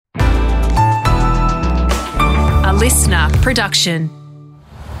listener production.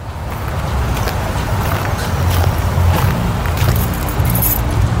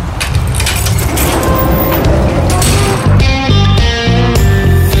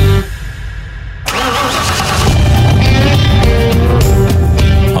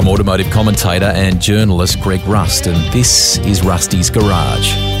 I'm automotive commentator and journalist Greg Rust, and this is Rusty's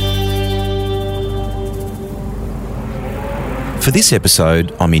Garage. For this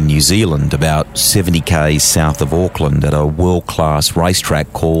episode, I'm in New Zealand, about 70k south of Auckland, at a world-class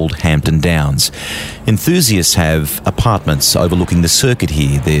racetrack called Hampton Downs. Enthusiasts have apartments overlooking the circuit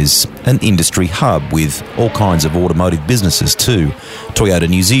here. There's an industry hub with all kinds of automotive businesses too. Toyota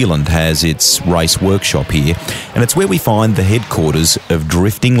New Zealand has its race workshop here, and it's where we find the headquarters of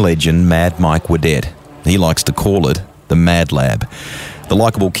drifting legend Mad Mike Whiddett. He likes to call it the Mad Lab. The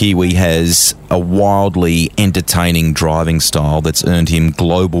likeable Kiwi has a wildly entertaining driving style that's earned him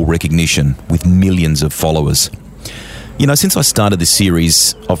global recognition with millions of followers. You know, since I started this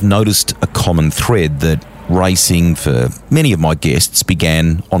series, I've noticed a common thread that racing for many of my guests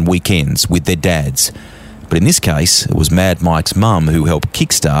began on weekends with their dads. But in this case, it was Mad Mike's mum who helped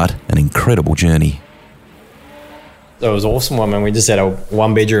kickstart an incredible journey. It was awesome. I mean, we just had a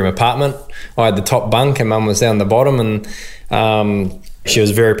one-bedroom apartment. I had the top bunk and Mum was down the bottom, and she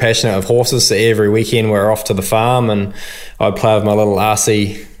was very passionate of horses, so every weekend we were off to the farm and I'd play with my little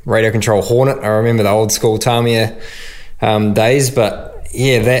RC radio control Hornet. I remember the old school Tamiya days, but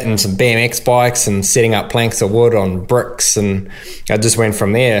yeah, that and some BMX bikes and setting up planks of wood on bricks, and I just went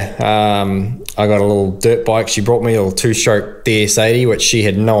from there. I got a little dirt bike. She brought me a little two-stroke DS80, which she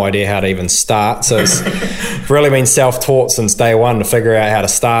had no idea how to even start, so it's really been self-taught since day one to figure out how to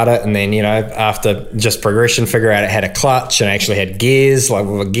start it, and then, you know, after just progression, figure out it had a clutch and actually had gears, like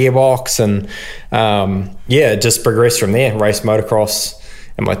with a gearbox, and yeah, just progressed from there. Raced motocross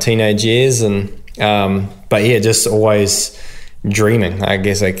in my teenage years, and but yeah, just always dreaming. I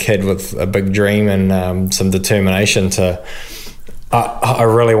guess a kid with a big dream and some determination to I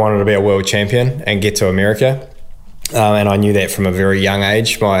really wanted to be a world champion and get to America, and I knew that from a very young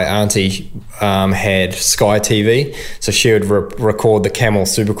age. My auntie had Sky TV, so she would record the Camel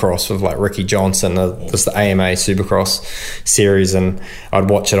Supercross with like Ricky Johnson, was the AMA Supercross series, and I'd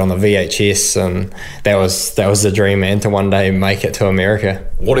watch it on the VHS, and that was the dream, man, to one day make it to America.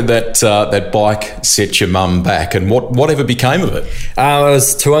 What did that bike set your mum back, and whatever became of it? It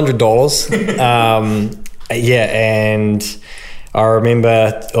was $200. Yeah, and I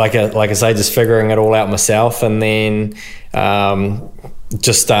remember, like I say, just figuring it all out myself, and then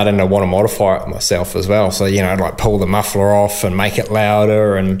just starting to want to modify it myself as well. So, you know, I'd like pull the muffler off and make it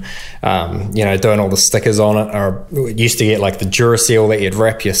louder, and you know, doing all the stickers on it. Or used to get like the Duracell that you'd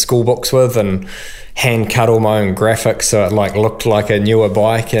wrap your school books with, and hand cut all my own graphics so it like looked like a newer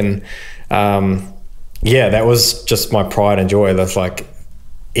bike. And yeah, that was just my pride and joy. That's like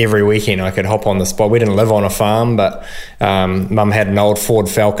every weekend I could hop on the spot. We didn't live on a farm, but Mum had an old Ford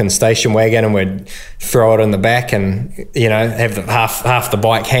Falcon station wagon, and we'd throw it in the back and, you know, have half the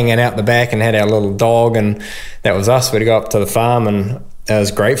bike hanging out the back, and had our little dog, and that was us. We'd go up to the farm, and it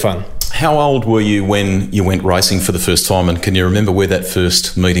was great fun. How old were you when you went racing for the first time, and can you remember where that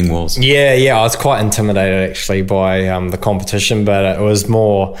first meeting was? Yeah, I was quite intimidated actually by the competition, but it was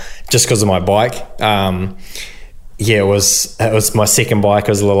more just because of my bike. Yeah, it was my second bike.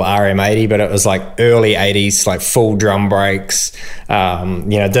 It was a little RM80, but it was like early 80s, like full drum brakes. You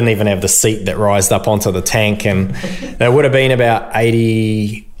know, didn't even have the seat that rised up onto the tank, and that would have been about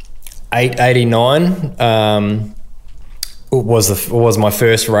 88, 89. Was my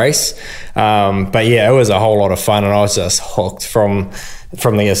first race, but yeah, it was a whole lot of fun, and I was just hooked from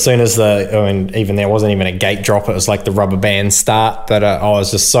the as soon as even there wasn't even a gate drop. It was like the rubber band start, but I was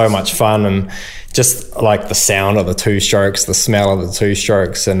just so much fun, and just like the sound of the two strokes, the smell of the two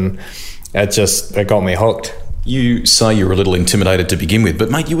strokes, and it got me hooked. You say you were a little intimidated to begin with,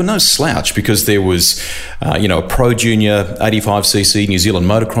 but mate, you were no slouch, because there was, you know, a Pro Junior 85cc New Zealand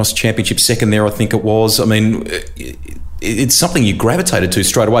Motocross Championship second there, I think it was. I mean, it's something you gravitated to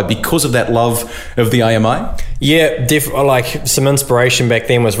straight away because of that love of the AMA? Yeah, like some inspiration back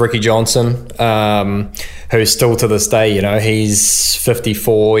then was Ricky Johnson, who's still to this day, you know, he's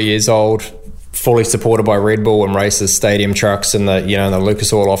 54 years old, fully supported by Red Bull, and races stadium trucks in the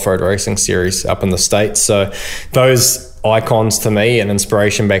Lucas Oil Off-Road Racing Series up in the States. So those icons to me and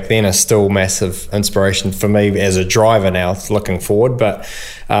inspiration back then are still massive inspiration for me as a driver now looking forward. But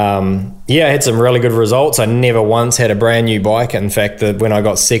yeah, I had some really good results. I never once had a brand new bike. In fact, when I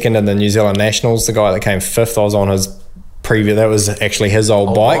got second in the New Zealand Nationals, the guy that came fifth, I was on his previous, that was actually his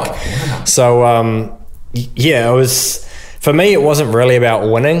old bike. Wow. So yeah, it was for me, it wasn't really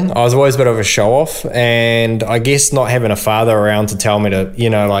about winning. I was always a bit of a show-off, and I guess not having a father around to tell me to,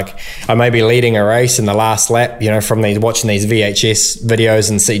 like, I may be leading a race in the last lap, from watching these VHS videos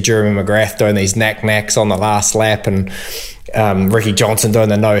and see Jeremy McGrath doing these knack-knacks on the last lap, and Ricky Johnson doing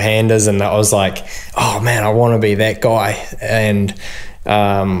the no-handers, and I was like, oh man, I want to be that guy. And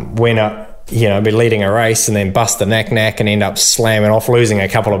when be leading a race and then bust the knack and end up slamming off, losing a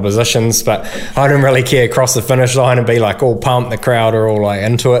couple of positions, but I didn't really care, cross the finish line and be like all pumped, the crowd are all like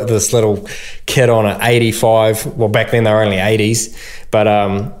into it. This little kid on an 85, well back then they were only 80s, but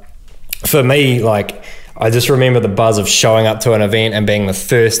for me, like, I just remember the buzz of showing up to an event and being the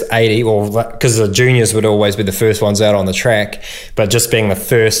first 80, because the juniors would always be the first ones out on the track, but just being the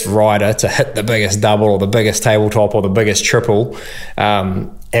first rider to hit the biggest double or the biggest tabletop or the biggest triple,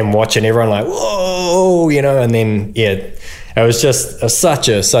 and watching everyone like, whoa, and then, it was just such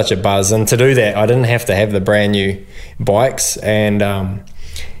a buzz. And to do that, I didn't have to have the brand new bikes. And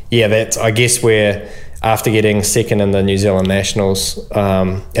that's, I guess, where after getting second in the New Zealand Nationals,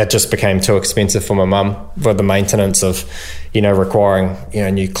 it just became too expensive for my mum for the maintenance of, requiring,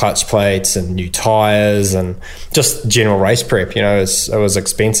 new clutch plates and new tyres and just general race prep. It was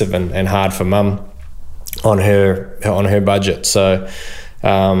expensive and hard for mum on her budget. So,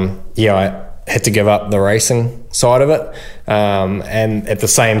 I had to give up the racing side of it. And at the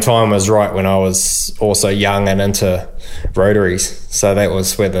same time was right when I was also young and into rotaries. So that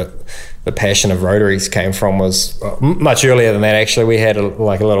was where the passion of rotaries came from, was much earlier than that, actually. We had a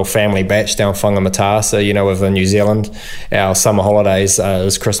little family batch down Whangamatasa, within New Zealand. Our summer holidays, it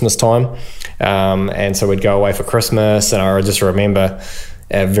was Christmas time. And so we'd go away for Christmas, and I just remember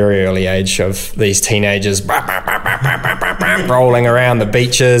at a very early age of these teenagers rolling around the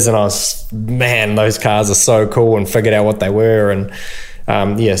beaches, and I was, man, those cars are so cool, and figured out what they were. And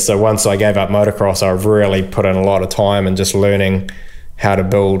so once I gave up motocross, I really put in a lot of time and just learning how to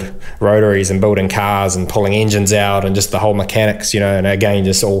build rotaries and building cars and pulling engines out and just the whole mechanics, and again,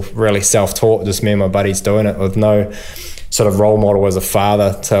 just all really self-taught, just me and my buddies doing it with no sort of role model as a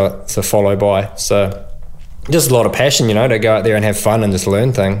father to follow by. So just a lot of passion, to go out there and have fun and just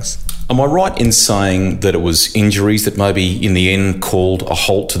learn things. Am I right in saying that it was injuries that maybe in the end called a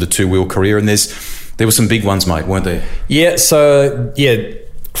halt to the two-wheel career? And there were some big ones, mate, weren't there? Yeah, so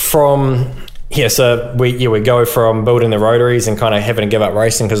so we go from building the rotaries and kind of having to give up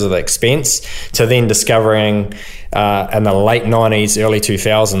racing because of the expense, to then discovering in the late 90s, early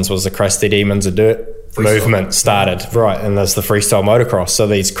 2000s was the Crusty Demons of Dirt movement started, right? And there's the freestyle motocross. So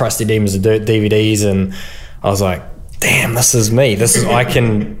these Crusty Demons of Dirt DVDs, and I was like, damn, this is me. This is how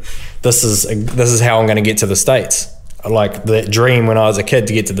I'm going to get to the States. Like, the dream when I was a kid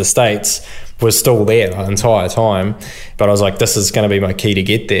to get to the States was still there the entire time, but I was like, this is going to be my key to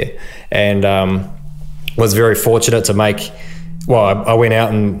get there. And was very fortunate to I went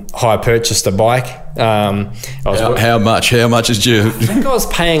out and hire purchased a bike. How much is due? I think I was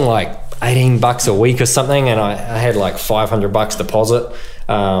paying like $18 a week or something, and I had like $500 deposit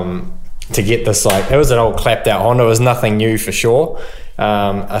to get this. Like, it was an old clapped out Honda. It was nothing new for sure.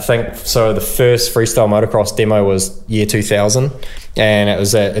 I think so. The first freestyle motocross demo was year 2000, and it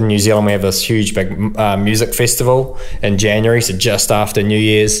was in New Zealand. We have this huge big music festival in January, so just after New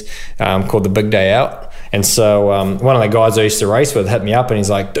Year's, called the Big Day Out. And so one of the guys I used to race with hit me up, and he's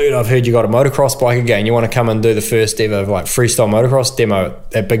like, dude, I've heard you got a motocross bike again. You want to come and do the first ever freestyle motocross demo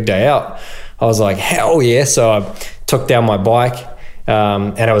at Big Day Out? I was like, hell yeah. So I took down my bike,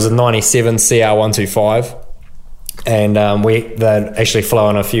 and it was a 97 CR125. And they'd actually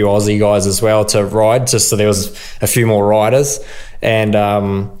flown a few Aussie guys as well to ride, just so there was a few more riders. And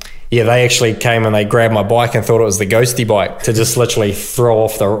they actually came and they grabbed my bike and thought it was the Ghosty bike, to just literally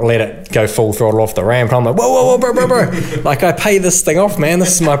let it go full throttle off the ramp. And I'm like, whoa, bro. Like, I pay this thing off, man.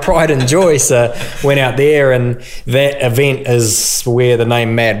 This is my pride and joy. So went out there, and that event is where the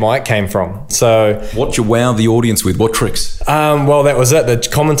name Mad Mike came from. So what'd you wow the audience with? What tricks? Well, that was it. The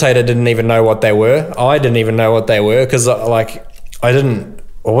commentator didn't even know what they were. I didn't even know what they were, because I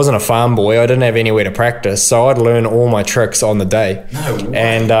wasn't a farm boy. I didn't have anywhere to practice, so I'd learn all my tricks on the day. No way.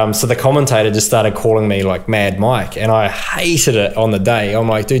 And so the commentator just started calling me like Mad Mike, and I hated it on the day. I'm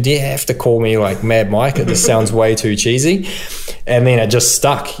like, dude, do you have to call me like Mad Mike? It just sounds way too cheesy. And then it just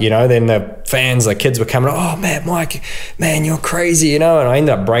stuck, Then the fans, the kids were coming, oh, Mad Mike, man, you're crazy, And I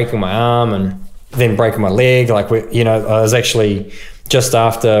ended up breaking my arm and then breaking my leg. I was actually just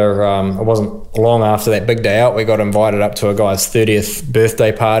after, it wasn't long after that Big Day Out, we got invited up to a guy's 30th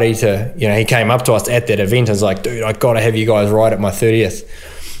birthday party to, he came up to us at that event and was like, dude, I got to have you guys ride at my 30th,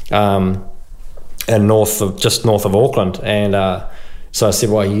 just north of Auckland. And So I said,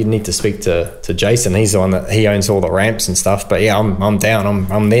 well, you need to speak to Jason. He's the one that he owns all the ramps and stuff. But yeah, I'm down.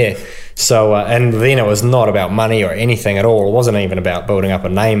 I'm there. So and then it was not about money or anything at all. It wasn't even about building up a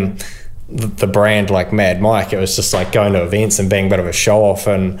name, the brand like Mad Mike. It was just like going to events and being a bit of a show off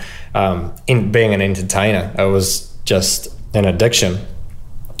and being an entertainer. It was just an addiction.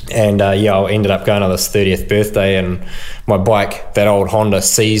 And I ended up going to this 30th birthday, and my bike, that old Honda,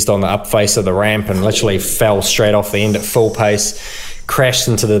 seized on the up face of the ramp and literally fell straight off the end at full pace, crashed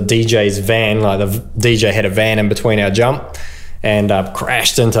into the DJ's van. Like the DJ had a van in between our jump, and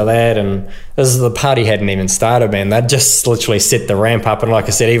crashed into that. And the party hadn't even started, man. They'd just literally set the ramp up. And like I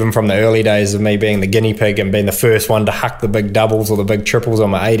said, even from the early days of me being the guinea pig and being the first one to huck the big doubles or the big triples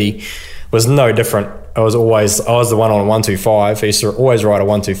on my 80, was no different. I was the one on a 125. I used to always ride a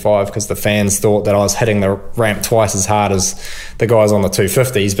 125 because the fans thought that I was hitting the ramp twice as hard as the guys on the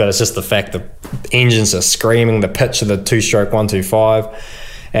 250s, but it's just the fact that engines are screaming, the pitch of the two-stroke 125.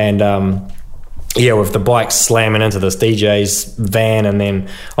 And with the bike slamming into this DJ's van, and then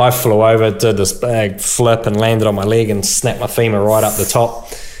I flew over, did this big flip and landed on my leg and snapped my femur right up the top.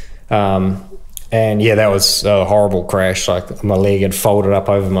 And yeah, that was a horrible crash. Like my leg had folded up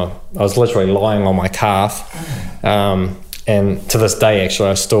over I was literally lying on my calf. And to this day, actually,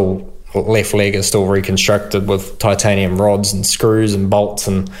 left leg is still reconstructed with titanium rods and screws and bolts.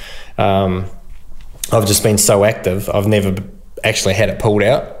 And I've just been so active. I've never actually had it pulled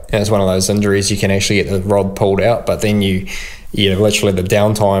out. And it's one of those injuries you can actually get the rod pulled out, but then you literally the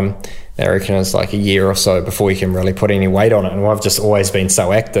downtime, I reckon it's like a year or so before you can really put any weight on it. And I've just always been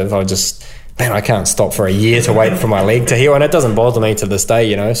so active. I can't stop for a year to wait for my leg to heal, and it doesn't bother me to this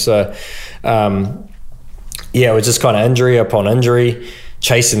day, So, it was just kind of injury upon injury,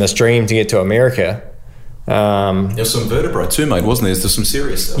 chasing this dream to get to America. There's some vertebrae too, mate, wasn't there? There's some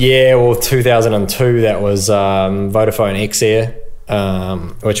serious stuff. Yeah, well, 2002, that was Vodafone X-Air,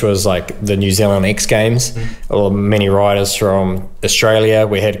 which was like the New Zealand X Games. Many riders from Australia.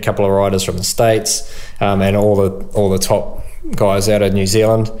 We had a couple of riders from the States, and all the top guys out of New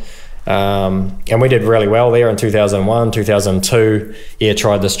Zealand. And we did really well there in 2001, 2002.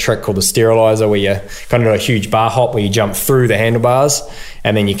 Tried this trick called the sterilizer, where you kind of do a huge bar hop where you jump through the handlebars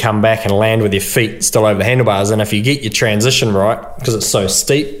and then you come back and land with your feet still over the handlebars. And if you get your transition right, because it's so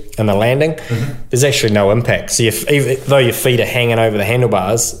steep in the landing, there's actually no impact. So even though your feet are hanging over the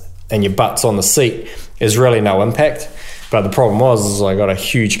handlebars and your butt's on the seat, there's really no impact. But the problem was I got a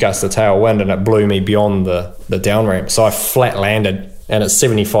huge gust of tailwind and it blew me beyond the down ramp. So I flat landed, and it's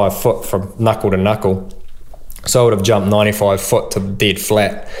 75 foot from knuckle to knuckle. So I would have jumped 95 foot to dead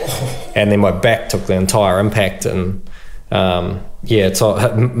flat. And then my back took the entire impact. And so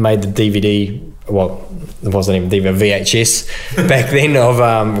I made the DVD, well, it wasn't even DVD, VHS back then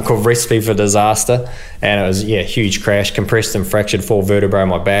of called Recipe for Disaster. And it was, huge crash, compressed and fractured 4 vertebrae in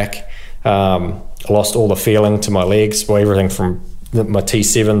my back. Lost all the feeling to my legs, well, everything from my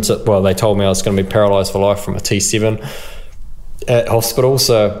T7 to, they told me I was going to be paralysed for life from a T7 at hospital.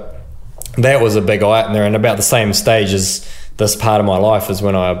 So that was a big eye-opener, and about the same stage as this part of my life is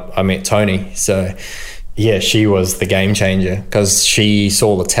when I met Tony. So she was the game changer because she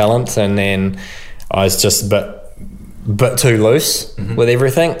saw the talent, and then I was just a bit too loose with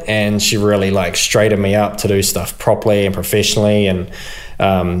everything, and she really straightened me up to do stuff properly and professionally, and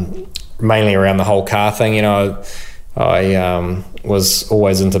mainly around the whole car thing. I was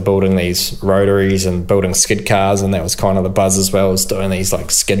always into building these rotaries and building skid cars, and that was kind of the buzz as well, as doing these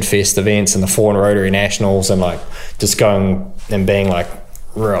skid fest events and the Foreign Rotary Nationals, and just going and being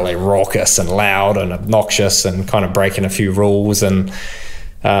really raucous and loud and obnoxious and kind of breaking a few rules. And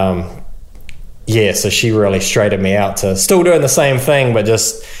so she really straightened me out to still doing the same thing, but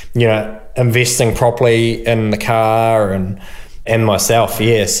just investing properly in the car and myself.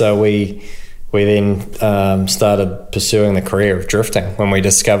 So we then started pursuing the career of drifting when we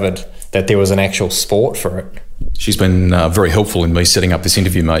discovered that there was an actual sport for it. She's been very helpful in me setting up this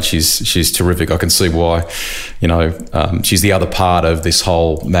interview, mate. She's terrific. I can see why. She's the other part of this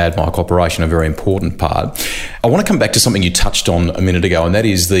whole Mad Mike operation, a very important part. I want to come back to something you touched on a minute ago, and that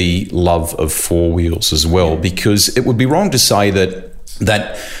is the love of four wheels as well, because it would be wrong to say that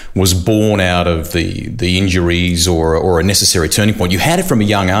was born out of the injuries or a necessary turning point. You had it from a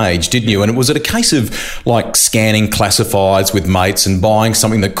young age, didn't you? And was it a case of scanning classifieds with mates and buying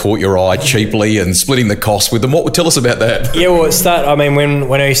something that caught your eye cheaply and splitting the cost with them? What would tell us about that? Yeah, well,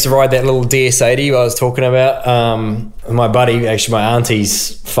 when I used to ride that little DS80 I was talking about, my buddy, actually my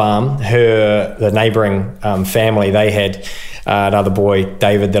auntie's farm, the neighbouring family, they had another boy,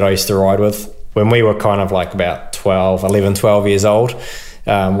 David, that I used to ride with. When we were kind of about 12 years old,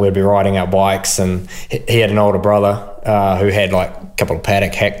 we'd be riding our bikes, and he had an older brother, who had like a couple of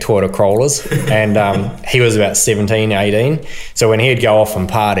paddock hack Toyota Corollas, and he was about 17, 18. So when he'd go off and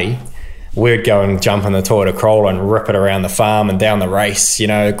party, we'd go and jump in the Toyota Corolla and rip it around the farm and down the race,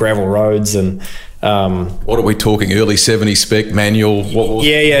 gravel roads. And what are we talking? Early 70s spec manual? What was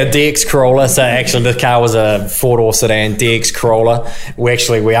Yeah, DX Corolla. So actually, the car was a four-door sedan DX Corolla.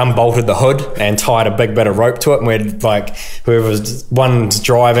 We unbolted the hood and tied a big bit of rope to it, and we'd like one's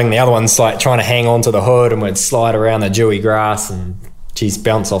driving, the other one's like trying to hang onto the hood, and we'd slide around the dewy grass and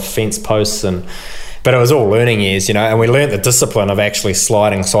bounce off fence posts. But it was all learning years, and we learnt the discipline of actually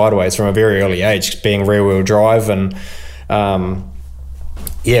sliding sideways from a very early age, being rear-wheel drive, and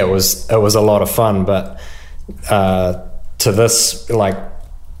it was a lot of fun. But to this, like,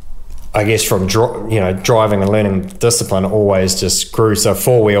 I guess from driving and learning discipline always just grew. So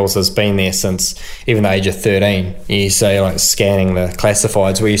four wheels has been there since even the age of 13. You say, like, scanning the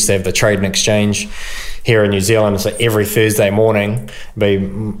classifieds. We used to have the trade and exchange here in New Zealand. So every Thursday morning, be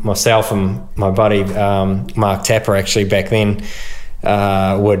myself and my buddy Mark Tapper, actually back then,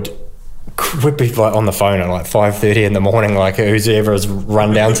 would be like on the phone at like 5:30 in the morning, like whoever has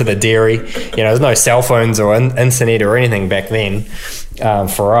run down to the dairy. There's no cell phones or internet or anything back then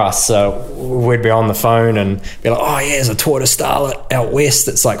for us. So we'd be on the phone and be like, oh yeah, there's a Toyota Starlet out west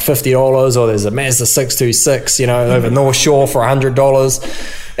that's like $50, or there's a Mazda 626, over North Shore for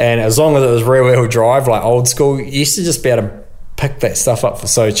 $100. And as long as it was rear-wheel drive, like old school, you used to just be able to pick that stuff up for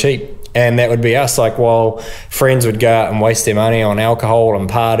so cheap. And that would be us, like, while friends would go out and waste their money on alcohol and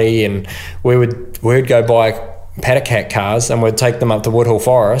party, and we'd go buy paddock hack cars and we'd take them up to Woodhull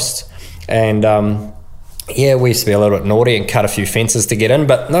Forest, and we used to be a little bit naughty and cut a few fences to get in,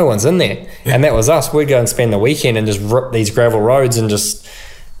 but no one's in there. Yeah. And that was us. We'd go and spend the weekend and just rip these gravel roads and just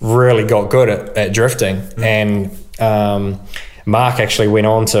really got good at drifting. Mm. And Mark actually went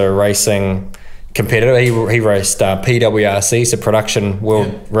on to racing competitor. He raced PWRC, so production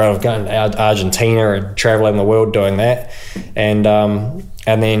world round, going to Argentina and traveling the world doing that. And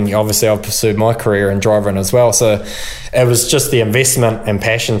then obviously I've pursued my career in driving as well. So it was just the investment and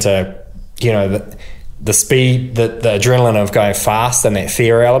passion to, the speed, the adrenaline of going fast, and that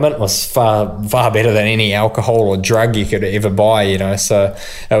fear element was far better than any alcohol or drug you could ever buy, So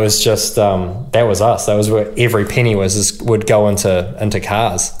it was just that was us. That was where every penny would go into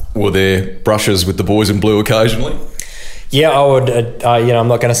cars. Were there brushes with the boys in blue occasionally? Yeah, I would. I'm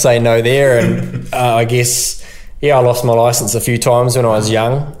not going to say no there. And I guess, I lost my license a few times when I was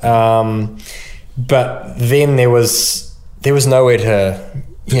young. But then there was nowhere to.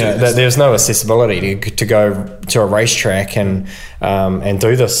 There's no accessibility to go to a racetrack and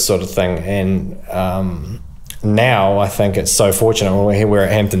do this sort of thing. And now I think it's so fortunate. When we're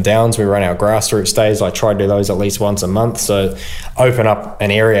at Hampton Downs, we run our grassroots days. I try to do those at least once a month. So open up an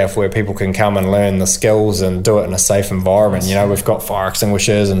area where people can come and learn the skills and do it in a safe environment. We've got fire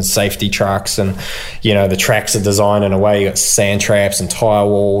extinguishers and safety trucks, and the tracks are designed in a way you got sand traps and tire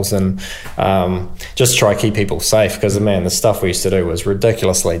walls, and just try to keep people safe, because the stuff we used to do was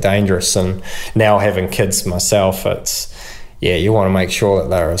ridiculously dangerous. And now having kids myself, it's you want to make sure that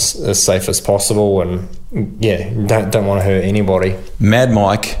they're as safe as possible, and don't want to hurt anybody. Mad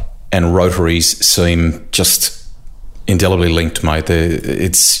Mike and Rotaries seem just indelibly linked, mate.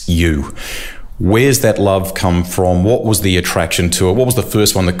 It's you. Where's that love come from? What was the attraction to it? What was the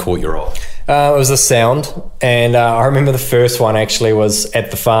first one that caught your eye? It was the sound, and I remember the first one actually was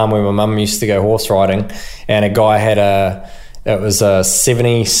at the farm where my mum used to go horse riding, and a guy had it was a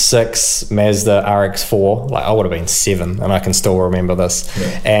 76 Mazda RX-4. Like, I would have been 7, and I can still remember this.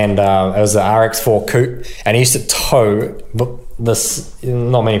 Yeah. And it was the RX-4 coupe, and he used to tow this.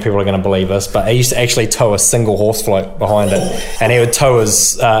 Not many people are going to believe this, but he used to actually tow a single horse float behind it, and he would tow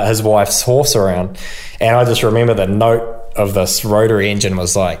his wife's horse around. And I just remember the note of this rotary engine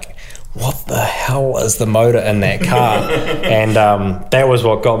was like, what the hell is the motor in that car? And that was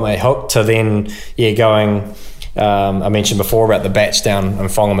what got me hooked. To then going. I mentioned before about the batch down in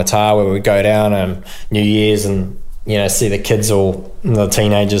Whangamata, where we go down on New Year's and see the kids, all the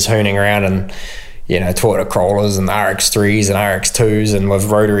teenagers hooning around, and Toyota Corollas and RX3s and RX2s and with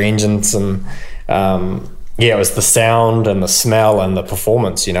rotary engines, and it was the sound and the smell and the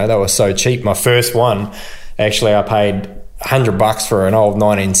performance. They were so cheap. My first one, actually, I paid $100 for an old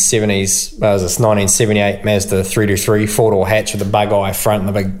 1970s, it was this 1978 Mazda 323 4-door hatch with a bug eye front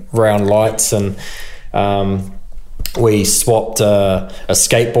and the big round lights, and we swapped a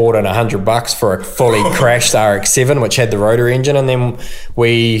skateboard and $100 for a fully crashed RX-7, which had the rotary engine, and then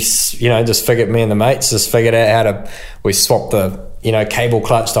we, just figured, me and the mates just figured out we swapped the, cable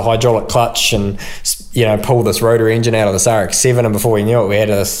clutch to hydraulic clutch, and, pulled this rotary engine out of this RX-7, and before we knew it, we had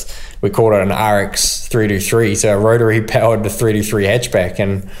this we called it an RX 323, so a rotary powered 323 hatchback,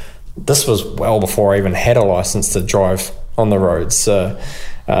 and this was well before I even had a license to drive on the roads. So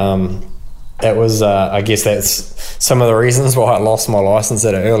that was, I guess that's some of the reasons why I lost my license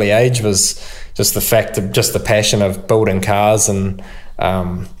at an early age, was just the fact of just the passion of building cars and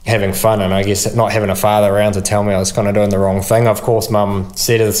having fun, and I guess not having a father around to tell me I was kind of doing the wrong thing. Of course, Mum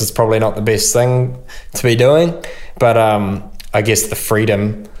said this is probably not the best thing to be doing, but I guess the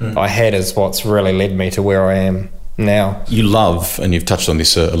freedom I had is what's really led me to where I am now. You love, and you've touched on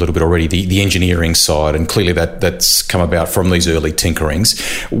this a little bit already, the engineering side, and clearly that's come about from these early tinkerings.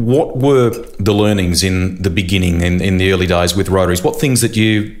 What were the learnings in the beginning, in the early days with rotaries? What things that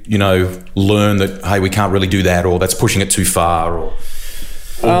you learned that, hey, we can't really do that, or that's pushing it too far,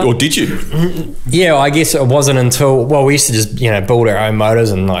 or did you? Yeah, I guess it wasn't until, we used to just, build our own motors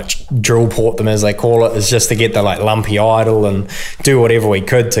and like drill port them, as they call it. It's just to get the like lumpy idle and do whatever we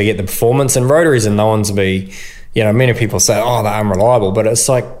could to get the performance. And rotaries are known to be, many people say, oh, they're unreliable, but it's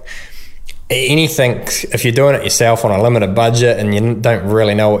like anything, if you're doing it yourself on a limited budget and you don't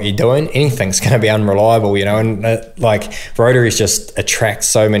really know what you're doing, anything's going to be unreliable, and like rotaries just attract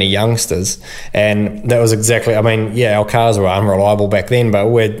so many youngsters. And that was exactly, our cars were unreliable back then, but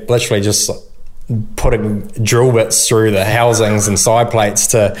we're literally just putting drill bits through the housings and side plates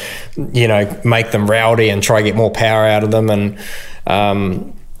to, make them rowdy and try to get more power out of them. And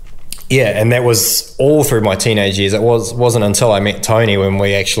and that was all through my teenage years. It wasn't until I met Tony when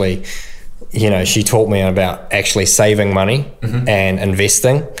we actually, she taught me about actually saving money and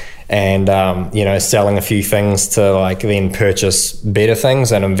investing, and selling a few things to like then purchase better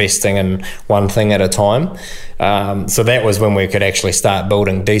things and investing in one thing at a time. So that was when we could actually start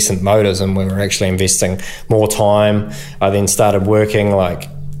building decent motors, and we were actually investing more time. I then started working like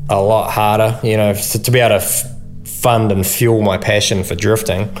a lot harder, to be able to fund and fuel my passion for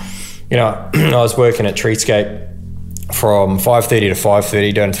drifting. I was working at Treescape from 5:30 to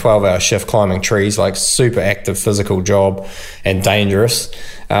 5:30, doing a 12-hour shift climbing trees, like super active physical job and dangerous.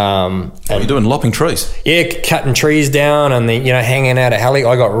 You're doing lopping trees? Yeah, cutting trees down and then, hanging out at heli.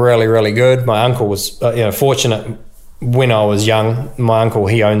 I got really, really good. My uncle was, fortunate when I was young. My uncle,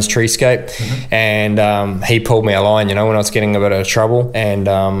 he owns Treescape, and he pulled me a line, when I was getting a bit of trouble. And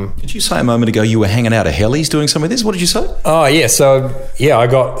did you say a moment ago you were hanging out at helis doing some of this? What did you say? Oh yeah, so yeah, I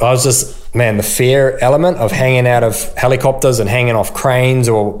was just, the fear element of hanging out of helicopters and hanging off cranes,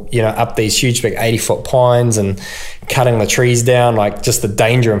 or up these huge big 80-foot pines and cutting the trees down, like just the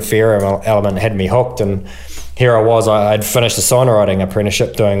danger and fear element had me hooked. And here I was, I'd finished a sign writing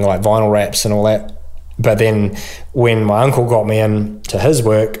apprenticeship doing like vinyl wraps and all that. But then when my uncle got me into his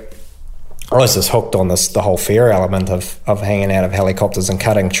work, I was just hooked on the whole fear element of hanging out of helicopters and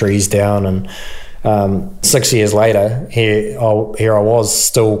cutting trees down. And 6 years later, here I was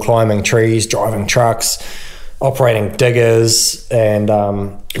still climbing trees, driving trucks, operating diggers, and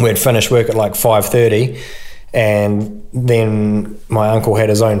we had finished work at like 5:30. And then my uncle had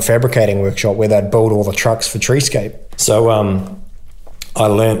his own fabricating workshop where they'd build all the trucks for Treescape. So I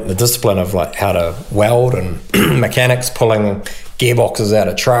learned the discipline of like how to weld and mechanics, pulling gearboxes out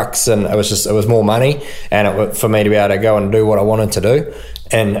of trucks, and it was more money, and for me to be able to go and do what I wanted to do,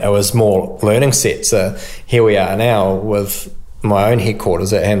 and it was more learning set. So here we are now with my own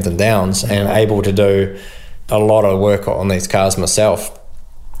headquarters at Hampton Downs, and able to do a lot of work on these cars myself,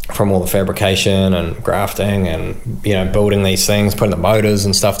 from all the fabrication and grafting and building these things, putting the motors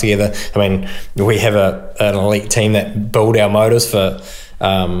and stuff together. We have an elite team that build our motors for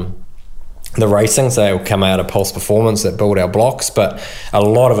the racing, so they'll come out of Pulse Performance that build our blocks, but a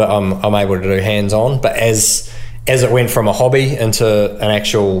lot of it I'm able to do hands-on. But as it went from a hobby into an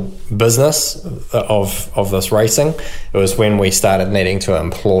actual business of this racing, it was when we started needing to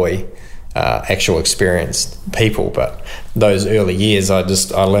employ actual experienced people. But those early years, I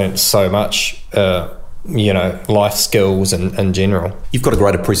learned so much, life skills in general. You've got a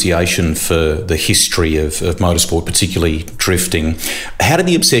great appreciation for the history of motorsport, particularly drifting. How did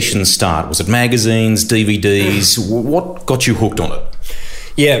the obsession start? Was it magazines, DVDs? What got you hooked on it?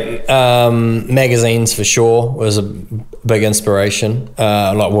 Yeah, magazines for sure was a big inspiration. Where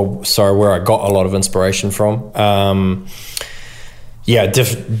I got a lot of inspiration from.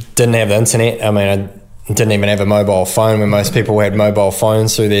 Didn't have the internet. I didn't even have a mobile phone when most people had mobile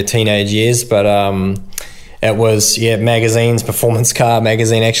phones through their teenage years. But it was, magazines, Performance Car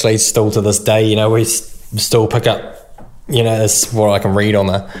magazine, actually still to this day, we still pick up, it's what I can read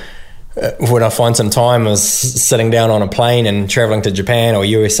on when I find some time, is sitting down on a plane and traveling to Japan or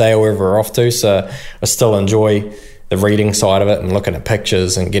USA or wherever we're off to. So I still enjoy the reading side of it and looking at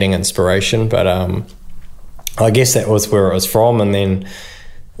pictures and getting inspiration. But I guess that was where it was from. And then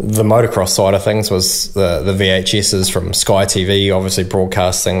the motocross side of things was the VHSs from Sky TV, obviously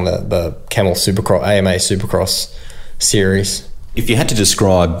broadcasting the Camel Supercross, AMA Supercross series. If you had to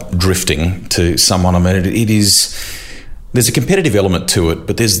describe drifting to someone, I mean, it is... There's a competitive element to it,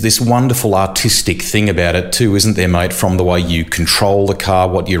 but there's this wonderful artistic thing about it too, isn't there, mate? From the way you control the car,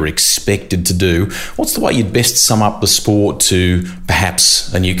 what you're expected to do. What's the way you'd best sum up the sport to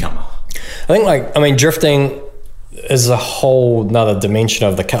perhaps a newcomer? I think, drifting is a whole nother dimension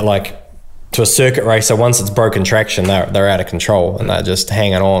of the car. Like, to a circuit racer, once it's broken traction, they're out of control and they're just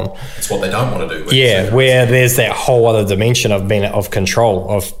hanging on. It's what they don't want to do. Yeah, where there's that whole other dimension of being of control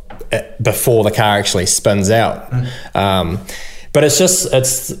of before the car actually spins out. But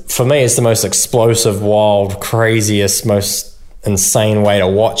it's for me, it's the most explosive, wild, craziest, most insane way to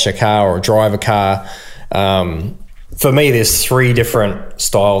watch a car or drive a car. For me, there's 3 different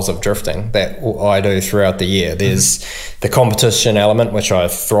styles of drifting that I do throughout the year. There's the competition element, which I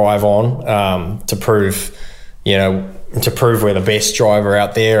thrive on, to prove we're the best driver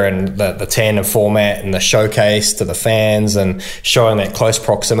out there, and the tandem format and the showcase to the fans, and showing that close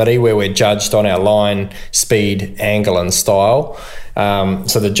proximity where we're judged on our line, speed, angle and style.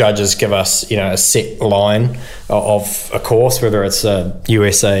 So the judges give us, a set line of a course, whether it's a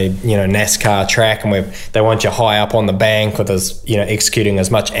USA, NASCAR track, and they want you high up on the bank with executing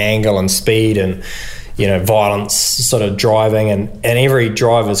as much angle and speed and violence sort of driving, and every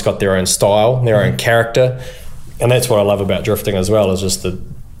driver's got their own style, their own character. And that's what I love about drifting as well, is just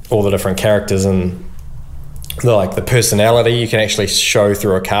all the different characters and the personality you can actually show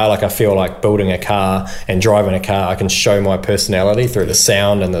through a car. Like, I feel like building a car and driving a car, I can show my personality through the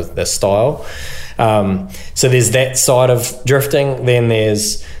sound and the style. So there's that side of drifting. Then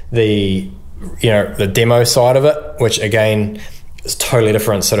there's the demo side of it, which again is totally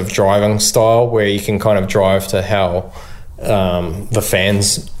different sort of driving style, where you can kind of drive to how the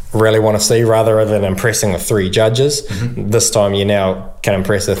fans really want to see, rather than impressing the 3 judges. This time you now can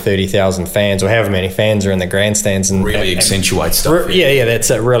impress the 30,000 fans, or however many fans are in the grandstands, and really accentuate stuff. Yeah,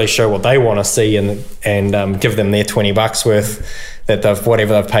 that's it. Really show what they want to see, and give them their $20 worth that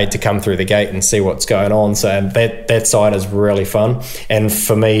whatever they've paid to come through the gate and see what's going on. So that side is really fun. And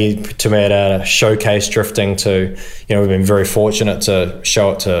for me to be able to showcase drifting to, we've been very fortunate to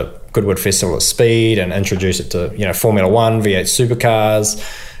show it to Goodwood Festival of Speed and introduce it to Formula One, V8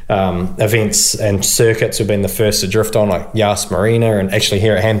 supercars. Events and circuits have been the first to drift on, like Yas Marina, and actually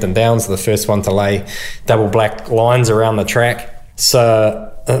here at Hampton Downs, the first one to lay double black lines around the track.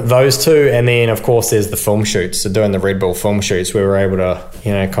 So those 2, and then of course there's the film shoots. So doing the Red Bull film shoots, we were able to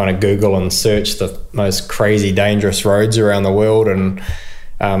kind of Google and search the most crazy dangerous roads around the world and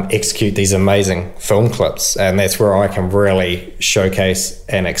execute these amazing film clips. And that's where I can really showcase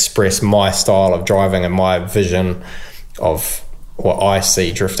and express my style of driving and my vision of what I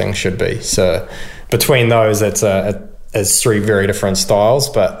see drifting should be. So between those, it's 3 very different styles,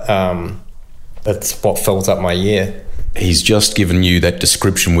 but that's what fills up my year. He's just given you that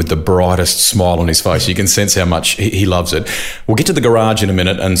description with the brightest smile on his face. You can sense how much he loves it. We'll get to the garage in a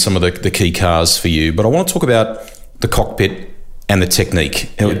minute and some of the key cars for you, but I want to talk about the cockpit and the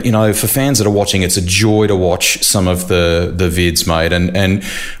technique. Yeah. For fans that are watching, it's a joy to watch some of the vids, mate, and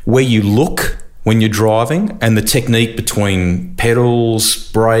where you look when you're driving, and the technique between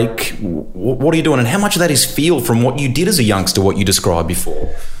pedals, brake, what are you doing, and how much of that is feel from what you did as a youngster, what you described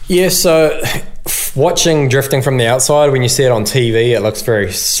before? Yeah, so watching drifting from the outside, when you see it on TV, it looks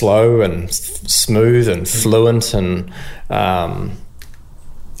very slow and smooth and fluent, and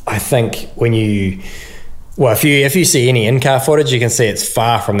I think if you see any in-car footage, you can see it's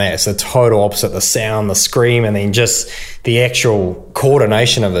far from that. It's the total opposite. The sound, the scream, and then just the actual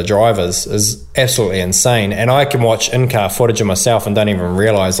coordination of the drivers is absolutely insane. And I can watch in-car footage of myself and don't even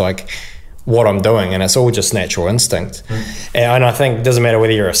realise what I'm doing, and it's all just natural instinct. And I think it doesn't matter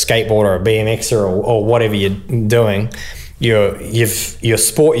whether you're a skateboarder or a BMXer or whatever you're doing, your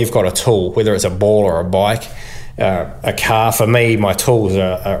sport, you've got a tool, whether it's a ball or a bike. A car, for me, my tools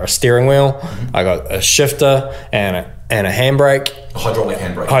are a steering wheel. I got a shifter and a handbrake. Hydraulic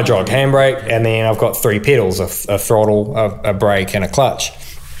handbrake. Hydraulic handbrake, and then I've got 3 pedals, a throttle, a brake and a clutch.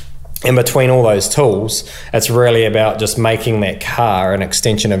 In between all those tools, it's really about just making that car an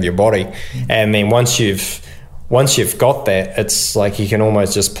extension of your body. And then once you've got that, it's like you can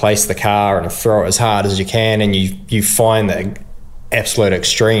almost just place the car and throw it as hard as you can, and you find that absolute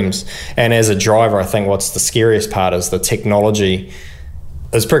extremes. And as a driver, I think what's the scariest part is the technology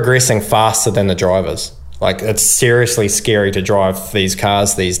is progressing faster than the drivers. Like, it's seriously scary to drive these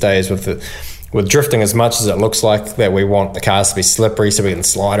cars these days with with drifting, as much as it looks like that we want the cars to be slippery so we can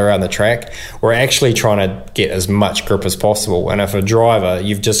slide around the track, we're actually trying to get as much grip as possible. And if a driver,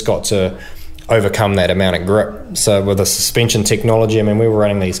 you've just got to overcome that amount of grip. So with the suspension technology, I mean, we were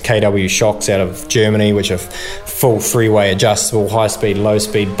running these KW shocks out of Germany, which are full freeway adjustable, high speed, low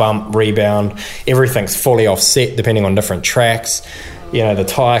speed, bump, rebound. Everything's fully offset depending on different tracks. You know, the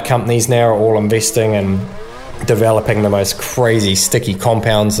tyre companies now are all investing in developing the most crazy sticky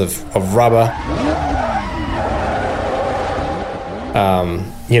compounds of rubber.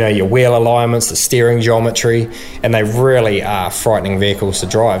 You know, your wheel alignments, the steering geometry, and they really are frightening vehicles to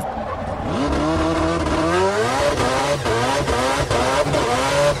drive.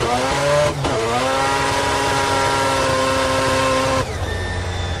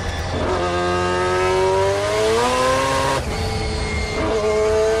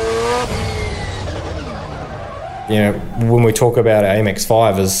 You know, when we talk about our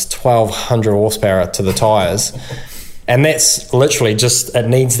MX-5 is 1,200 horsepower to the tyres, and that's literally just, it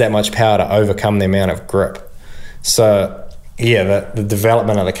needs that much power to overcome the amount of grip. So, yeah, the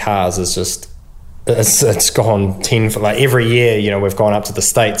development of the cars is just, it's gone 10, like every year, you know, we've gone up to the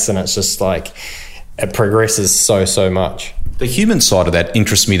States, and it's just like, it progresses so much. The human side of that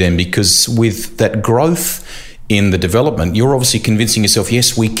interests me then, because with that growth in the development, you're obviously convincing yourself,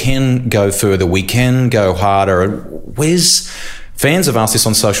 yes, we can go further, we can go harder. Fans have asked this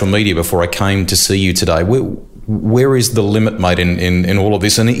on social media before I came to see you today. Where is the limit, mate, in all of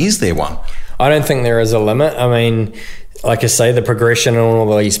this, and is there one? I don't think there is a limit. I mean, like I say, the progression in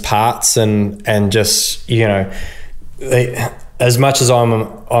all of these parts and just, you know, as much as I'm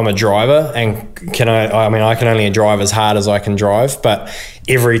a driver, and I can only drive as hard as I can drive, but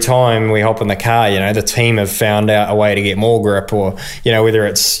every time we hop in the car, you know, the team have found out a way to get more grip, or, you know, whether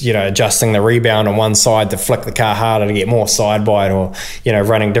it's, you know, adjusting the rebound on one side to flick the car harder to get more side bite, or, you know,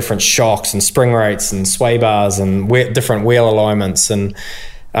 running different shocks and spring rates and sway bars and different wheel alignments. And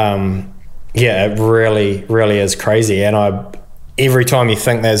yeah, it really is crazy. And every time you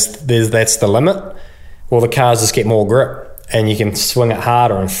think that's the limit, well, the cars just get more grip, and you can swing it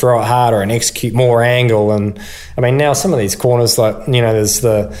harder and throw it harder and execute more angle. And I mean, now some of these corners, like, you know, there's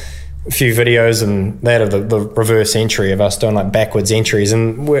the few videos and that of the reverse entry of us doing like backwards entries,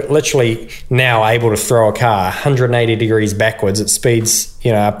 and we're literally now able to throw a car 180 degrees backwards at speeds,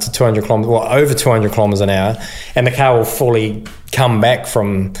 you know, up to 200 kilometers, well, over 200 kilometers an hour, and the car will fully come back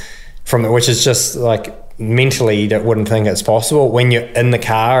from it, which is just like, mentally that wouldn't think it's possible. When you're in the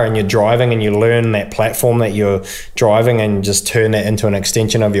car and you're driving and you learn that platform that you're driving and just turn that into an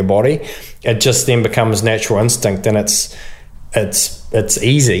extension of your body, it just then becomes natural instinct, and it's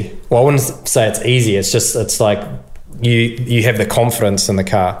easy. Well, I wouldn't say it's easy, it's like you have the confidence in the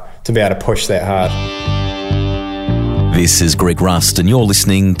car to be able to push that hard. This is Greg Rust, and you're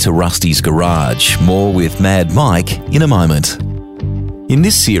listening to Rusty's Garage. More with Mad Mike in a moment. In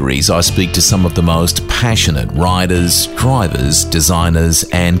this series, I speak to some of the most passionate riders, drivers, designers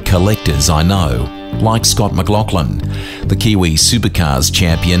and collectors I know, like Scott McLaughlin. The Kiwi Supercars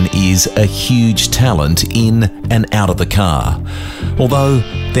champion is a huge talent in and out of the car. Although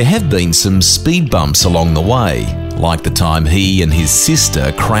there have been some speed bumps along the way, like the time he and his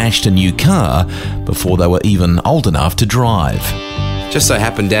sister crashed a new car before they were even old enough to drive. Just so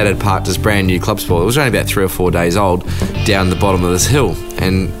happened Dad had parked his brand new Club Sport. It was only about 3 or 4 days old, down the bottom of this hill.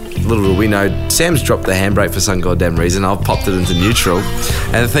 And little did we know, Sam's dropped the handbrake for some goddamn reason. I've popped it into neutral,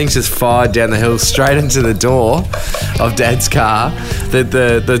 and the thing's just fired down the hill straight into the door of Dad's car.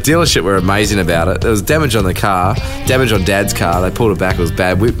 The dealership were amazing about it. There was damage on the car, damage on Dad's car. They pulled it back. It was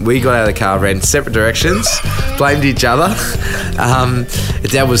bad. We got out of the car, ran separate directions, blamed each other.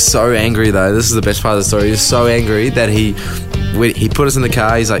 Dad was so angry, though. This is the best part of the story. He was so angry that he put us in the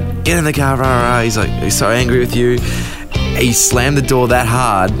car. He's like, get in the car, rah, rah. He's like, he's so angry with you. He slammed the door that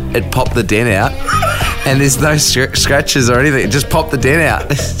hard, it popped the dent out, and there's no scratches or anything. It just popped the dent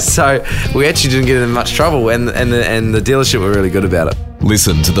out. So we actually didn't get in much trouble, and the dealership were really good about it.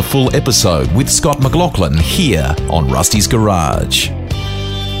 Listen to the full episode with Scott McLaughlin here on Rusty's Garage.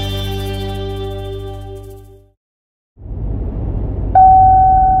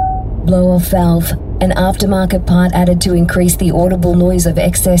 Blow-off valve, an aftermarket part added to increase the audible noise of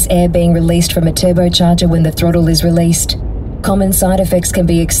excess air being released from a turbocharger when the throttle is released. Common side effects can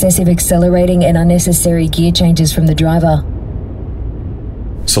be excessive accelerating and unnecessary gear changes from the driver.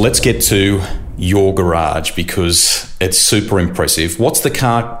 So let's get to your garage, because it's super impressive. What's the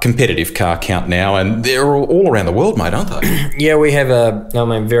competitive car count now? And they're all around the world, mate, aren't they? Yeah, we have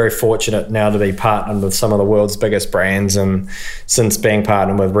I'm very fortunate now to be partnered with some of the world's biggest brands, and since being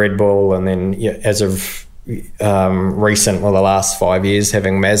partnered with Red Bull, and then as of recent, well, the last 5 years,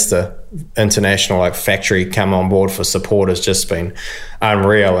 having Mazda International like factory come on board for support has just been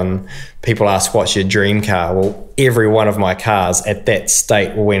unreal. And people ask, what's your dream car? Well, every one of my cars at that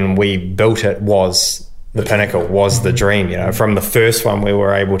state when we built it was the pinnacle, was the dream. You know, from the first one we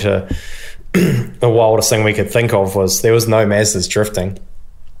were able to, the wildest thing we could think of was there was no Mazdas drifting.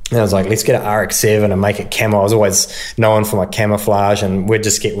 And I was like, let's get an RX-7 and make it camo. I was always known for my camouflage, and we'd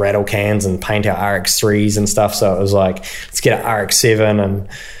just get rattle cans and paint our RX-3s and stuff. So it was like, let's get an RX-7 and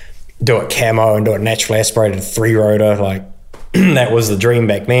do it camo and do it naturally aspirated 3-rotor. Like, that was the dream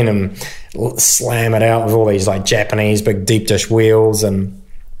back then, and slam it out with all these like Japanese big deep dish wheels. And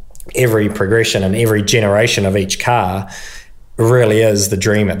every progression and every generation of each car really is the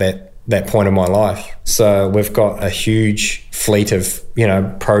dream at that point in my life. So we've got a huge fleet of, you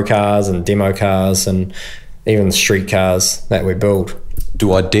know, pro cars and demo cars and even street cars that we build.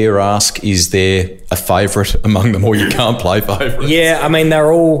 Do I dare ask, is there a favourite among them, or you can't play favourites? Yeah, I mean,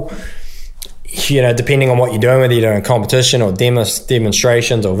 they're all, you know, depending on what you're doing, whether you're doing competition or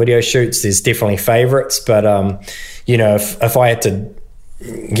demonstrations or video shoots, there's definitely favourites. But, you know, if I had to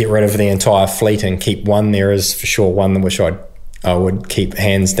get rid of the entire fleet and keep one, there is for sure one which I would keep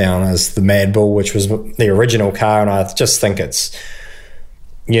hands down as the Mad Bull, which was the original car. And I just think it's,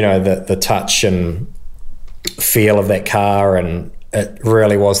 you know, the touch and feel of that car, and it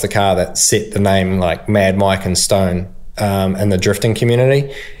really was the car that set the name like Mad Mike and Stone in the drifting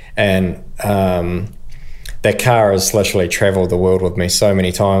community. And that car has literally travelled the world with me so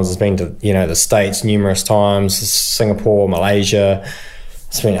many times. It's been to, you know, the States numerous times, Singapore, Malaysia.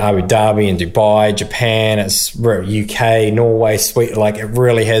 It's been Abu Dhabi and Dubai, Japan, it's UK, Norway, Sweden. Like, it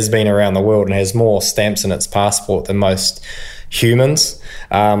really has been around the world and has more stamps in its passport than most humans.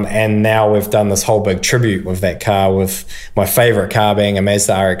 And now we've done this whole big tribute with that car, with my favourite car being a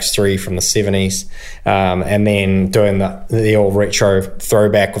Mazda RX-3 from the 70s, and then doing the all retro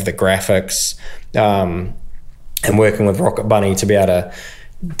throwback with the graphics, and working with Rocket Bunny to be able to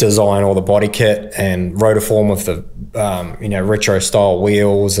design all the body kit and rotiform with the you know, retro style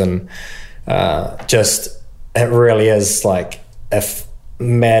wheels. And just, it really is like, if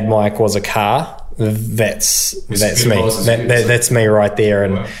Mad Mike was a car, that's me. That's me right there.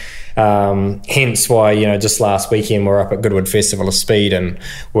 And hence why, you know, just last weekend we're up at Goodwood Festival of Speed, and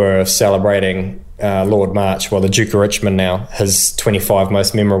we're celebrating Lord March, well, the Duke of Richmond now, his 25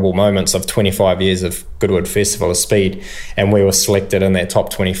 most memorable moments of 25 years of Goodwood Festival of Speed. And we were selected in that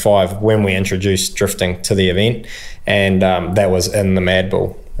top 25 when we introduced drifting to the event. And that was in the Mad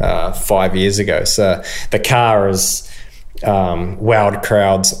Bull 5 years ago. So the car is wowed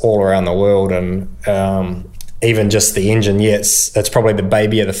crowds all around the world. And even just the engine, yes, it's probably the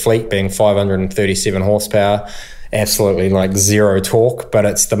baby of the fleet, being 537 horsepower, absolutely like zero torque. But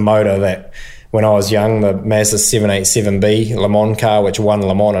it's the motor that, when I was young, the Mazda 787B Le Mans car, which won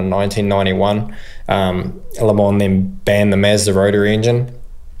Le Mans in 1991, Le Mans then banned the Mazda rotary engine.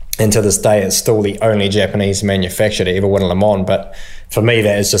 And to this day, it's still the only Japanese manufacturer to ever win Le Mans. But for me,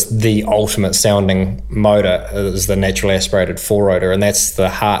 that is just the ultimate sounding motor, is the naturally aspirated 4-rotor. And that's the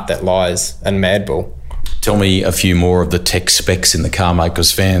heart that lies in Mad Bull. Tell me a few more of the tech specs in the car, mate,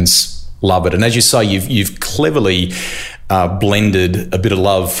 because fans love it. And as you say, you've cleverly blended a bit of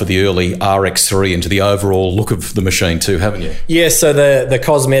love for the early RX-3 into the overall look of the machine too, haven't you? Yeah, so the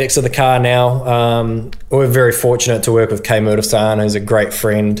cosmetics of the car now, we're very fortunate to work with Kei Mura-san, who's a great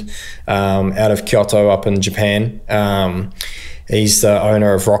friend out of Kyoto up in Japan. He's the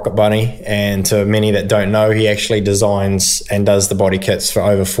owner of Rocket Bunny, and to many that don't know, he actually designs and does the body kits for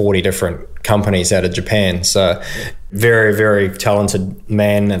over 40 different companies out of Japan. So very, very talented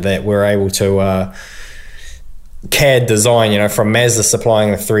man that we're able to CAD design, you know, from Mazda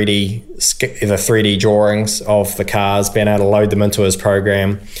supplying the 3D drawings of the cars, being able to load them into his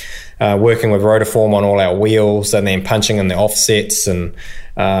program, working with rotiform on all our wheels, and then punching in the offsets, and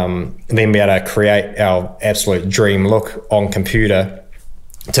then be able to create our absolute dream look on computer,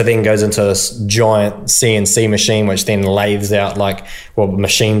 to then goes into this giant CNC machine, which then lathes out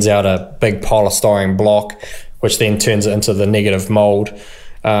machines out a big polystyrene block, which then turns it into the negative mold,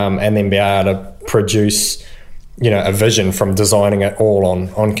 and then be able to produce, you know, a vision from designing it all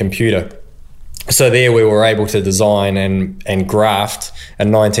on computer. So there we were able to design and graft a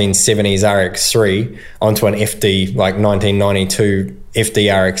 1970s RX-3 onto an FD, like 1992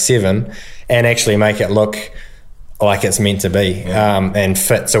 FD RX-7, and actually make it look like it's meant to be, and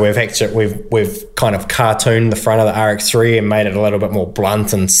fit. So we've kind of cartooned the front of the RX-3 and made it a little bit more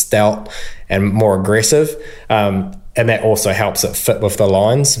blunt and stout and more aggressive. And that also helps it fit with the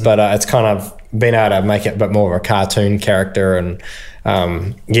lines, but it's kind of been able to make it a bit more of a cartoon character and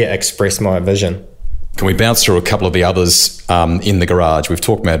express my vision. Can we bounce through a couple of the others in the garage? We've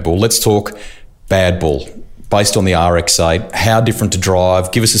talked Mad Bull. Let's talk Bad Bull. Based on the RX-8, how different to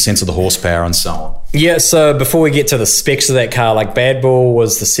drive? Give us a sense of the horsepower and so on. Yeah, so before we get to the specs of that car, like Bad Bull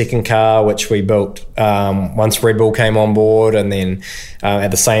was the second car which we built once Red Bull came on board, and then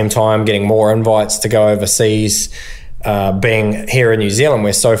at the same time getting more invites to go overseas. Being here in New Zealand,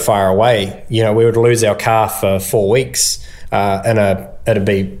 we're so far away. We would lose our car for 4 weeks it'd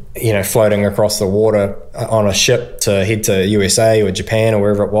be floating across the water on a ship to head to USA or Japan or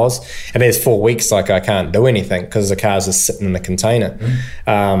wherever it was, and there's 4 weeks like I can't do anything because the car's just sitting in the container.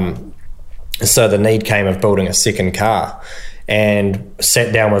 So the need came of building a second car, and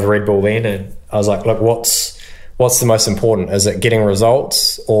sat down with Red Bull then, and I was like, look, what's the most important? Is it getting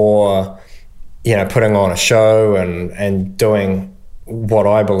results, or putting on a show and doing what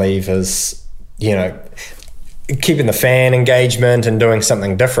I believe is keeping the fan engagement and doing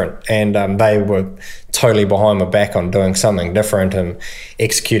something different? And they were totally behind my back on doing something different and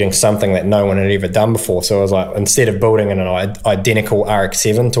executing something that no one had ever done before. So I was like, instead of building an identical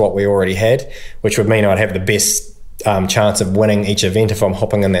RX-7 to what we already had, which would mean I'd have the best chance of winning each event if I'm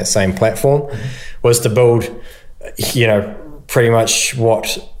hopping in that same platform, was to build pretty much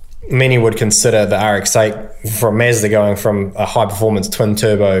what many would consider the RX-8 from Mazda, going from a high-performance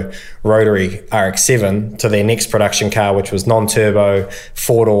twin-turbo rotary RX-7 to their next production car, which was non-turbo,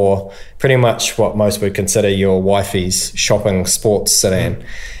 four-door, pretty much what most would consider your wifey's shopping sports sedan,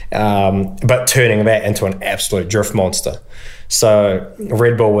 but turning that into an absolute drift monster. So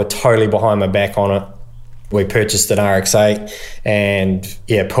Red Bull were totally behind my back on it. We purchased an RX-8 and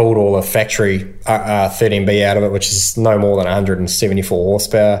pulled all the factory 13B out of it, which is no more than 174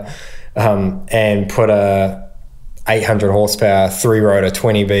 horsepower, and put a 800 horsepower 3-rotor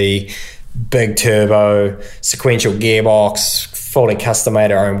 20B, big turbo, sequential gearbox, fully custom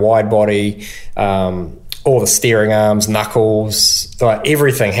made our own wide body, all the steering arms, knuckles, like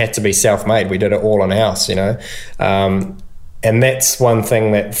everything had to be self-made. We did it all in-house, and that's one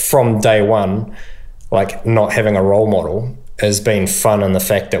thing that from day one, like not having a role model, has been fun in the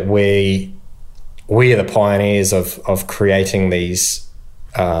fact that we are the pioneers of creating these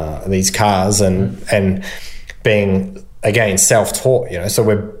cars and being, again, self-taught. So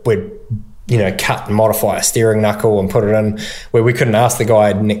we'd cut and modify a steering knuckle and put it in where we couldn't ask the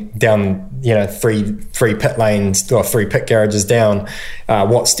guy down three pit lanes or 3 pit garages down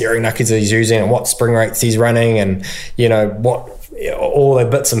what steering knuckles he's using and what spring rates he's running, and what all the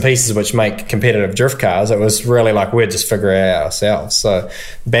bits and pieces which make competitive drift cars. It was really like we'd just figure it out ourselves. So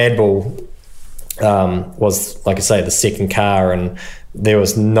Bad Bull was, like I say, the second car, and there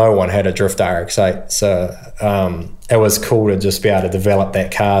was no one had a drift RX-8. So it was cool to just be able to develop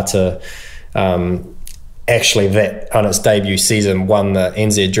that car to actually, that on its debut season won the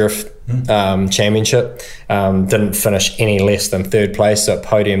NZ Drift championship. Didn't finish any less than 3rd place, so it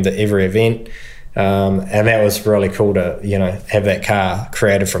podiumed at every event. And that was really cool to have that car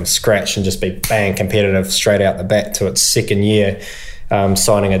created from scratch and just be bang competitive straight out the bat to its second year,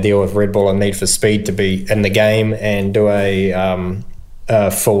 signing a deal with Red Bull and Need for Speed to be in the game and do a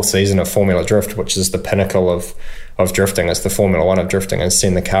full season of Formula Drift, which is the pinnacle of drifting. It's the Formula 1 of drifting, and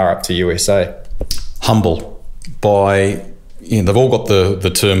send the car up to USA. Humble by they've all got the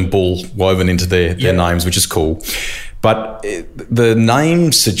term bull woven into their names, which is cool. But the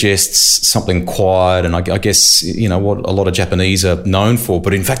name suggests something quiet, and I guess, what a lot of Japanese are known for.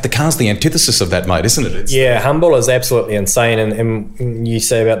 But in fact, the car's the antithesis of that, mate, isn't it? Humble is absolutely insane. And you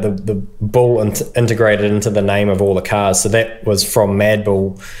say about the bull integrated into the name of all the cars. So that was from Mad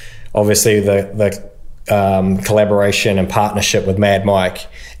Bull, obviously the collaboration and partnership with Mad Mike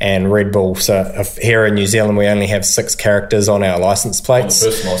and Red Bull. So here in New Zealand, we only have 6 characters on our license plates.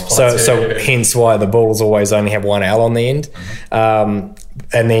 So hence why the bulls always only have 1 L on the end. And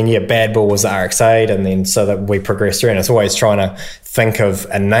then Bad Bull was the RX-8, and then so that we progressed through, and it's always trying to think of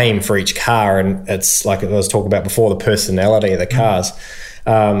a name for each car, and it's like I was talking about before, the personality of the cars.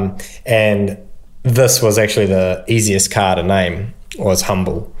 And this was actually the easiest car to name, was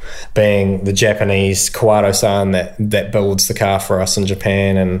Humble, being the Japanese Kawato-san that builds the car for us in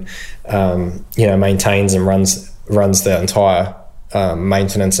Japan, and maintains and runs the entire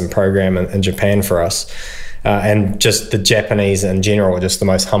maintenance and program in Japan for us. And just the Japanese in general are just the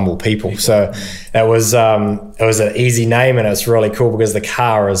most humble people. So it was an easy name, and it's really cool because the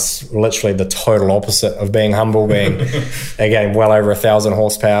car is literally the total opposite of being humble, being again well over 1,000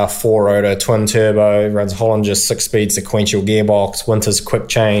 horsepower, 4-rotor, twin turbo, runs Hollinger's 6-speed sequential gearbox, Winter's quick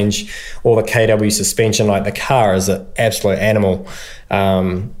change, all the KW suspension. Like, the car is an absolute animal.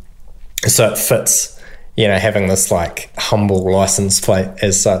 So it fits, having this like humble license plate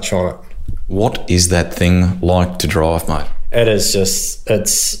as such on it. What is that thing like to drive, mate? It is just,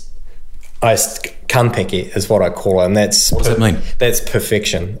 kanpeki is what I call it, and that's... What does that mean? That's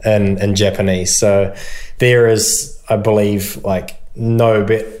perfection in Japanese. So there is, I believe, like no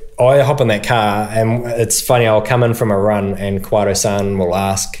bit... I hop in that car, and it's funny, I'll come in from a run and Kwaro-san will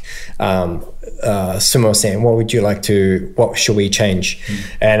ask, Sumo-san, what should we change?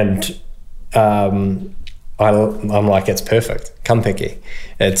 And I'm like, it's perfect, kanpeki.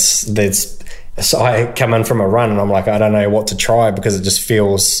 So I come in from a run and I'm like, I don't know what to try, because it just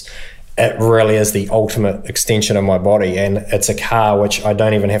feels... It really is the ultimate extension of my body, and it's a car which I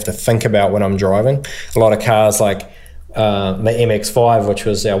don't even have to think about when I'm driving. A lot of cars like the MX-5, which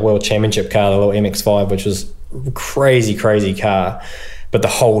was our world championship car, the little MX-5, which was a crazy car, but the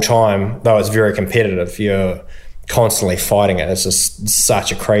whole time, though it's very competitive, you're constantly fighting it. It's just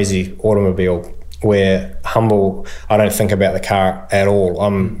such a crazy automobile, where humble, I don't think about the car at all.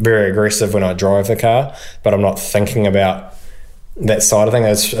 I'm very aggressive when I drive the car, but I'm not thinking about that side of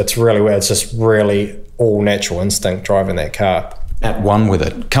things. It's really weird. It's just really all natural instinct driving that car. At one with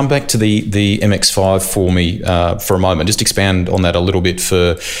it. Come back to the MX-5 for me for a moment. Just expand on that a little bit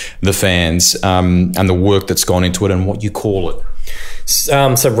for the fans, and the work that's gone into it and what you call it.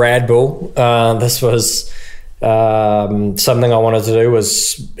 So Rad Bull, this was something I wanted to do,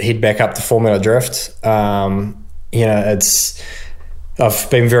 was head back up to Formula Drift.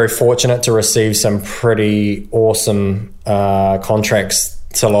 I've been very fortunate to receive some pretty awesome contracts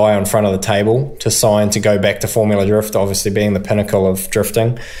to lie in front of the table to sign to go back to Formula Drift, obviously being the pinnacle of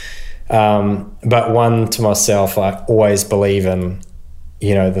drifting. But one, to myself, I always believe in,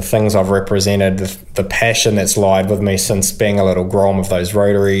 the things I've represented, the passion that's lied with me since being a little grom of those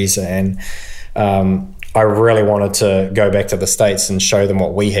rotaries. And I really wanted to go back to the States and show them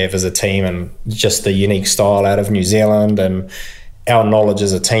what we have as a team, and just the unique style out of New Zealand and our knowledge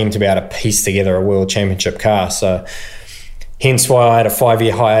as a team to be able to piece together a world championship car. So hence why I had a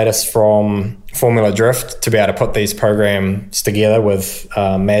 5-year hiatus from Formula Drift to be able to put these programs together with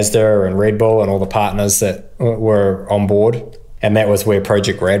Mazda and Red Bull and all the partners that were on board. And that was where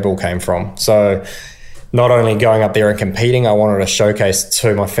Project Red Bull came from. So not only going up there and competing, I wanted to showcase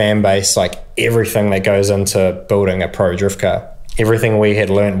to my fan base like everything that goes into building a pro drift car. Everything we had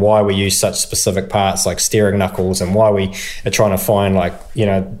learned, why we use such specific parts like steering knuckles, and why we are trying to find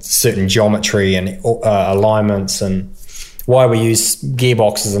certain geometry and alignments, and why we use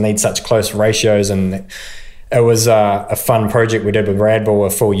gearboxes and need such close ratios. And it was a fun project we did with Rad Bull, a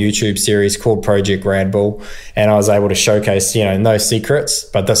full YouTube series called Project Rad Bull, and I was able to showcase, no secrets,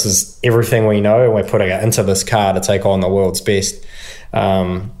 but this is everything we know, and we're putting it into this car to take on the world's best.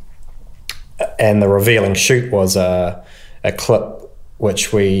 And the revealing shoot was a clip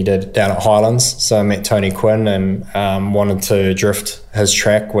which we did down at Highlands. So I met Tony Quinn and wanted to drift his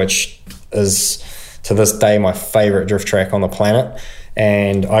track, which is to this day my favourite drift track on the planet.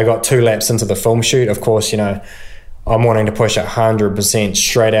 And I got 2 laps into the film shoot. Of course, I'm wanting to push 100%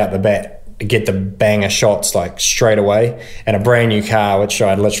 straight out the bat, get the banger shots like straight away. And a brand new car, which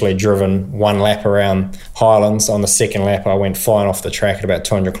I'd literally driven 1 lap around Highlands. On the second lap, I went flying off the track at about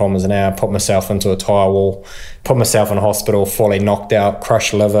 200 kilometres an hour, put myself into a tyre wall, put myself in hospital, fully knocked out,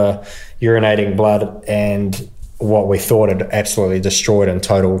 crushed liver, urinating blood, and what we thought had absolutely destroyed and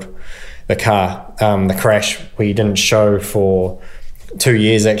totaled the car. The crash we didn't show for 2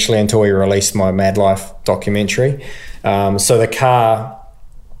 years actually, until we released my Mad Life documentary. So the car,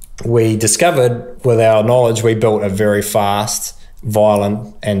 we discovered with our knowledge, we built a very fast,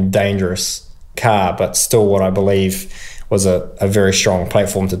 violent and dangerous car, but still what I believe was a very strong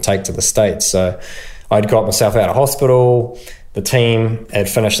platform to take to the States. So I'd got myself out of hospital, the team had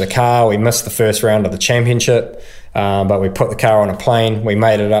finished the car, we missed the first round of the championship, but we put the car on a plane, we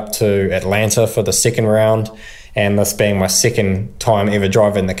made it up to Atlanta for the second round, and this being my second time ever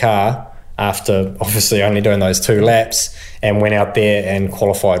driving the car, after obviously only doing those 2 laps, and went out there and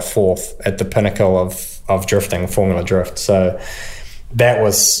qualified 4th at the pinnacle of drifting, Formula Drift. So that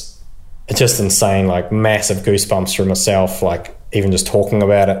was just insane, like massive goosebumps for myself, like even just talking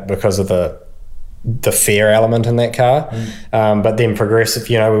about it because of the fear element in that car. But then progressive,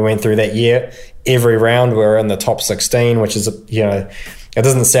 we went through that year. Every round we were in the top 16, which is, it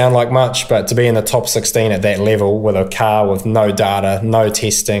doesn't sound like much, but to be in the top 16 at that level with a car with no data, no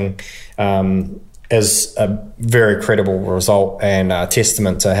testing, is a very credible result, and a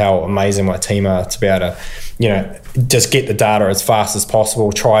testament to how amazing my team are to be able to, just get the data as fast as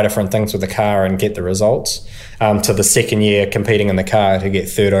possible, try different things with the car and get the results. To the second year competing in the car to get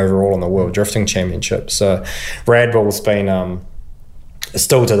 3rd overall in the World Drifting Championship. So Rad Bull's been,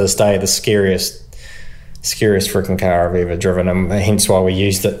 still to this day, the scariest scariest freaking car I've ever driven, and hence why we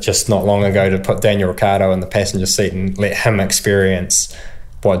used it just not long ago to put Daniel Ricciardo in the passenger seat and let him experience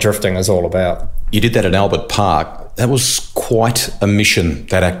what drifting is all about. You did that at Albert Park. That was quite a mission,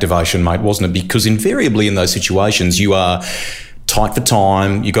 that activation, mate, wasn't it? Because invariably in those situations, you are tight for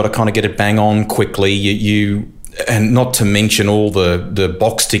time. You got to kind of get it bang on quickly. And not to mention all the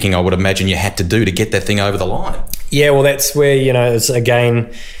box ticking I would imagine you had to do to get that thing over the line. Yeah, well, that's where, it's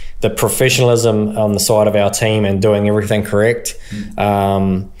again the professionalism on the side of our team and doing everything correct.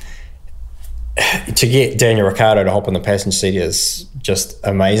 To get Daniel Ricciardo to hop in the passenger seat is just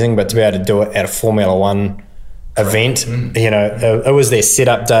amazing, but to be able to do it at a Formula One event, it was their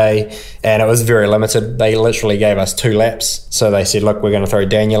setup day and it was very limited. They literally gave us 2 laps. So they said, look, we're going to throw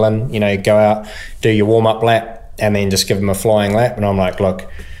Daniel in, go out, do your warm-up lap and then just give him a flying lap. And I'm like, look,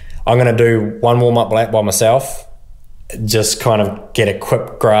 I'm going to do one warm-up lap by myself, just kind of get a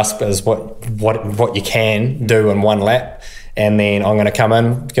quick grasp as what you can do in one lap. And then I'm going to come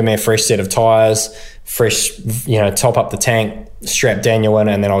in, give me a fresh set of tyres, top up the tank, strap Daniel in,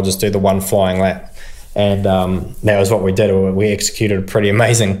 and then I'll just do the one flying lap. And that was what we did. We executed a pretty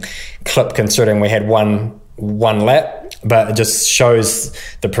amazing clip considering we had one lap, but it just shows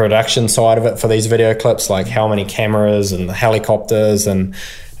the production side of it for these video clips, like how many cameras and the helicopters, and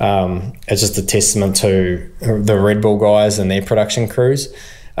it's just a testament to the Red Bull guys and their production crews.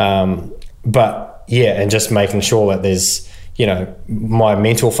 But yeah, and just making sure that there's, my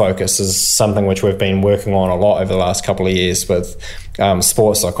mental focus is something which we've been working on a lot over the last couple of years with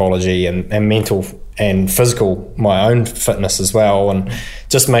sports psychology and mental and physical, my own fitness as well, and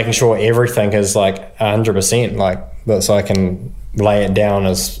just making sure everything is like 100%, so I can lay it down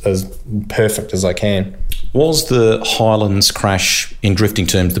as perfect as I can. Was the Highlands crash in drifting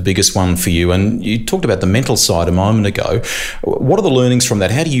terms the biggest one for you? And you talked about the mental side a moment ago. What are the learnings from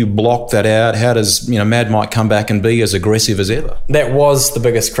that? How do you block that out? How does Mad Mike come back and be as aggressive as ever? That was the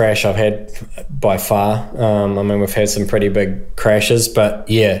biggest crash I've had by far. We've had some pretty big crashes, but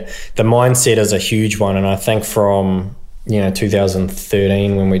yeah, the mindset is a huge one. And I think from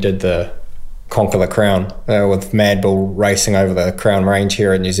 2013 when we did the Conquer the Crown with Mad Bull racing over the Crown Range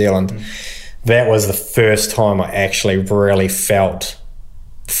here in New Zealand. That was the first time I actually really felt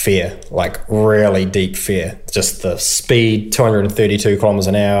fear, like really deep fear. Just the speed, 232 kilometres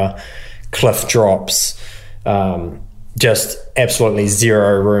an hour, cliff drops, just absolutely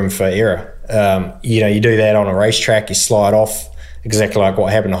zero room for error. You do that on a racetrack, you slide off, exactly like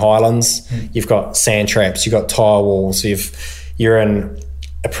what happened to Highlands. You've got sand traps, you've got tyre walls, you're in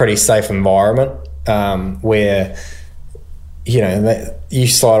a pretty safe environment where you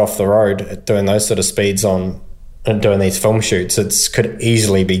slide off the road doing those sort of speeds and doing these film shoots, it could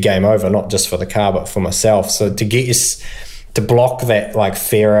easily be game over, not just for the car but for myself. So to block that like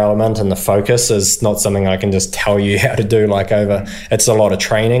fear element and the focus is not something I can just tell you how to do it's a lot of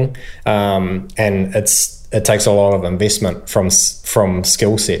training, and it takes a lot of investment from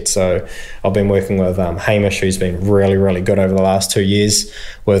skill set. So I've been working with Hamish, who's been really, really good over the last 2 years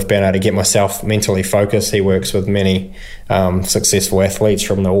with being able to get myself mentally focused. He works with many successful athletes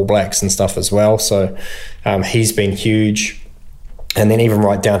from the All Blacks and stuff as well. So he's been huge. And then even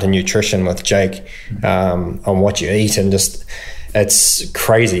right down to nutrition with Jake on what you eat, and just it's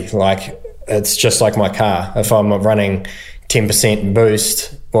crazy. It's just like my car. If I'm running 10%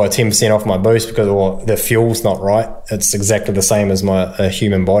 boost, or 10% off my boost because the fuel's not right, it's exactly the same as a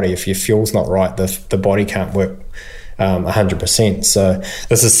human body. If your fuel's not right, the body can't work 100%. So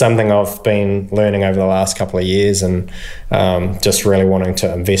this is something I've been learning over the last couple of years, and just really wanting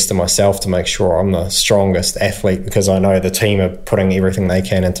to invest in myself to make sure I'm the strongest athlete, because I know the team are putting everything they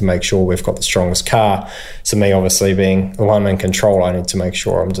can in to make sure we've got the strongest car. So me obviously being the one in control, I need to make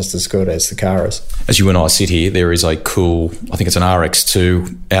sure I'm just as good as the car is. As you and I sit here, there is a cool, I think it's an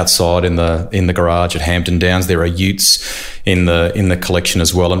RX2 outside in the garage at Hampton Downs. There are utes in the collection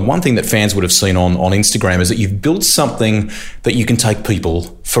as well. And one thing that fans would have seen on Instagram is that you've built something that you can take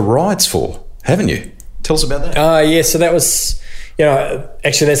people for rides for, haven't you? Tell us about that. Yeah, so that was,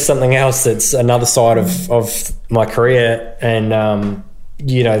 actually that's something else that's another side of my career, and,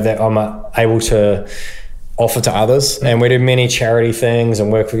 that I'm able to offer to others. And we do many charity things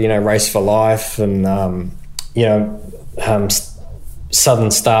and work with, Race for Life and,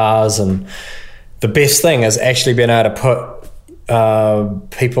 Southern Stars. And the best thing is actually being able to put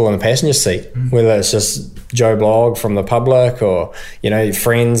people in the passenger seat, whether it's just Joe Blogg from the public or, your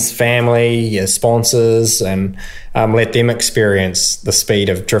friends, family, your sponsors, and let them experience the speed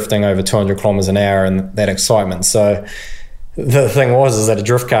of drifting over 200 kilometres an hour and that excitement. So the thing is that a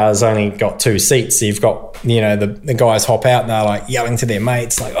drift car's only got 2 seats. So you've got, the guys hop out and they're like yelling to their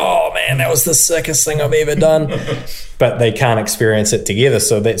mates like, oh man, that was the sickest thing I've ever done. But they can't experience it together.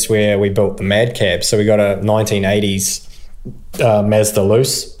 So that's where we built the Mad Cab. So we got a 1980s Mazda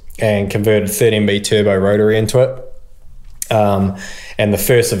Loose and converted 13B turbo rotary into it. And the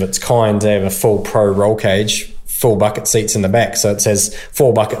first of its kind to have a full pro roll cage, full bucket seats in the back. So it says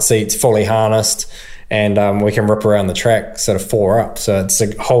 4 bucket seats, fully harnessed, and we can rip around the track sort of 4 up. So it's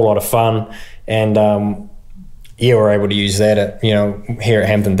a whole lot of fun. And we're able to use that at, here at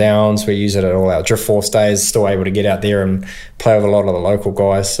Hampton Downs. We use it at all our Drift Force days, still able to get out there and play with a lot of the local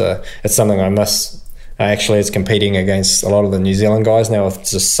guys. So it's something I miss. Actually, it's competing against a lot of the New Zealand guys now with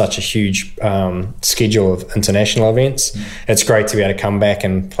just such a huge schedule of international events. It's great to be able to come back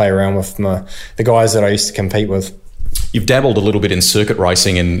and play around with the guys that I used to compete with. You've dabbled a little bit in circuit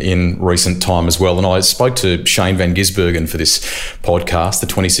racing in recent time as well, and I spoke to Shane van Gisbergen for this podcast, the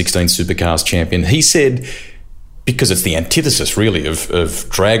 2016 Supercars champion. He said, because it's the antithesis really of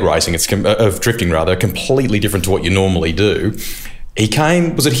drag racing, of drifting rather, completely different to what you normally do. He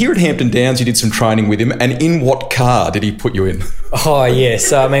came, was it here at Hampton Downs, you did some training with him, and in what car did he put you in? Oh, yeah.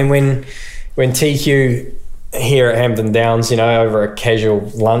 So, I mean, when TQ here at Hampton Downs, over a casual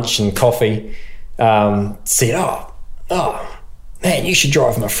lunch and coffee, said, oh, man, you should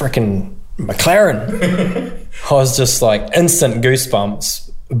drive my freaking McLaren. I was just like instant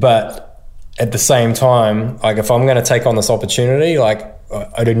goosebumps. But at the same time, like if I'm going to take on this opportunity, like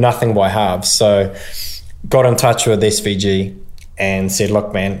I do nothing by halves. So got in touch with SVG and said,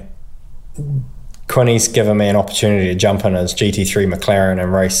 look, man, Quinny's given me an opportunity to jump in his GT3 McLaren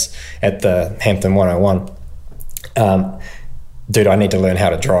and race at the Hampton 101. Dude, I need to learn how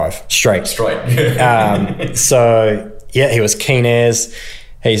to drive straight. So, yeah, he was keen as.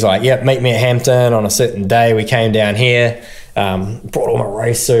 He's like, yeah, meet me at Hampton on a certain day. We came down here, brought all my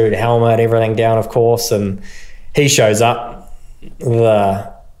race suit, helmet, everything down, of course. And he shows up,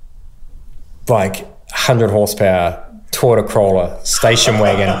 the 100 horsepower Toyota Corolla station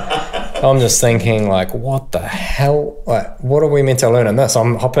wagon. I'm just thinking, like, what the hell? Like, what are we meant to learn in this?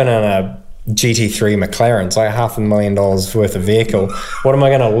 I'm hopping in a GT3 McLaren. It's like $500,000 worth of vehicle. What am I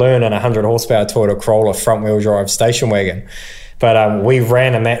going to learn in a 100 horsepower Toyota Corolla front wheel drive station wagon? But we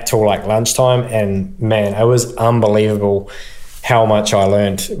ran in that till like lunchtime, and man, it was unbelievable how much I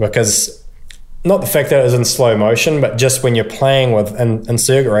learned, because not the fact that it was in slow motion, but just when you're playing with, in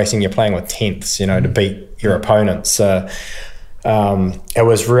circuit racing, you're playing with tenths, to beat your opponents. It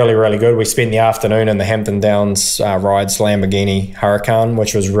was really, really good. We spent the afternoon in the Hampton Downs Rides Lamborghini Huracan,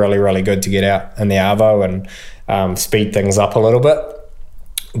 which was really, really good to get out in the Arvo and speed things up a little bit.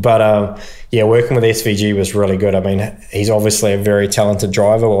 But working with SVG was really good. I mean, he's obviously a very talented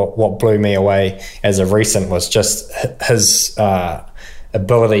driver. What blew me away as of recent was just his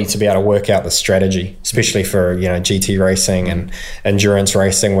ability to be able to work out the strategy, especially for GT racing and endurance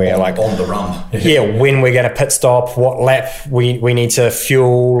racing, where on the run. When we're going to pit stop, what lap we need to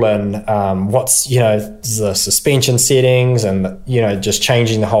fuel, and what's the suspension settings, and just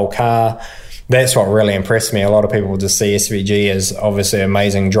changing the whole car. That's what really impressed me. A lot of people just see SVG as obviously an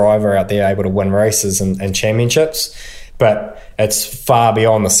amazing driver out there, able to win races and championships, but it's far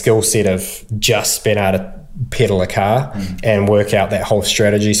beyond the skill set of just being able to pedal a car and work out that whole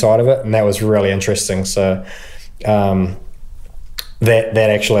strategy side of it. And that was really interesting. So that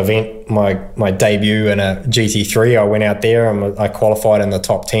actual event, my debut in a GT3, I went out there and I qualified in the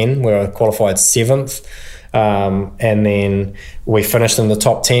top 10, where I qualified 7th. And then we finished in the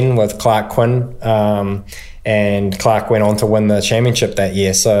top 10 with Clark Quinn, and Clark went on to win the championship that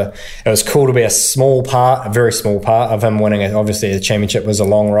year. So it was cool to be a very small part of him winning it. Obviously the championship was a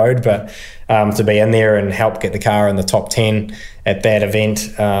long road, but to be in there and help get the car in the top 10 at that event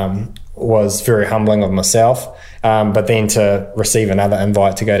was very humbling of myself. But then to receive another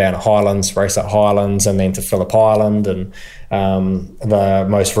invite to go down to Highlands, race at Highlands, and then to Phillip Island, and the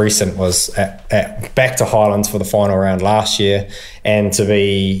most recent was at back to Highlands for the final round last year, and to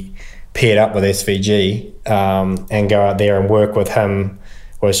be paired up with SVG and go out there and work with him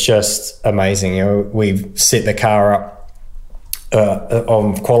was just amazing. We set the car up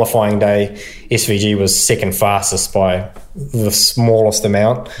on qualifying day. SVG was second fastest by the smallest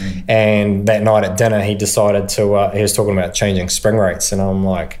amount, and that night at dinner he decided to he was talking about changing spring rates, and I'm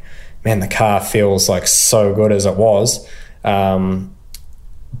like, man, the car feels like so good as it was,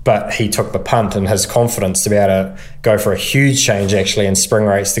 but he took the punt, and his confidence to be able to go for a huge change actually in spring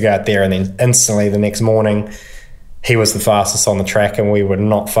rates, to go out there and then instantly the next morning he was the fastest on the track and we were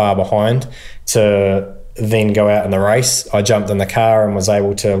not far behind, to then go out in the race. I jumped in the car and was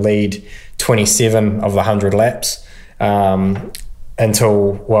able to lead 27 of the 100 laps,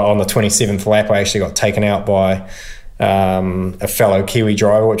 until, well, on the 27th lap, I actually got taken out by a fellow Kiwi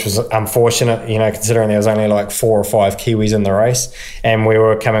driver, which was unfortunate, considering there was only like 4 or 5 Kiwis in the race, and we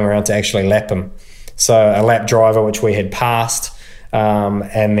were coming around to actually lap him. So a lap driver, which we had passed,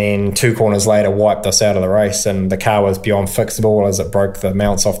 and then 2 corners later wiped us out of the race, and the car was beyond fixable as it broke the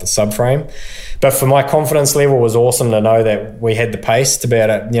mounts off the subframe. But for my confidence level, it was awesome to know that we had the pace to be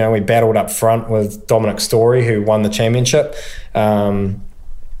able to, we battled up front with Dominic Story, who won the championship. And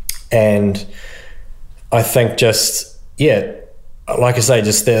I think like I say,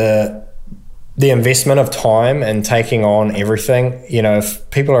 just the investment of time and taking on everything, if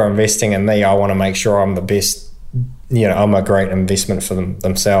people are investing in me, I want to make sure I'm the best, I'm a great investment for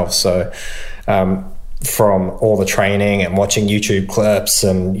themselves. So from all the training and watching YouTube clips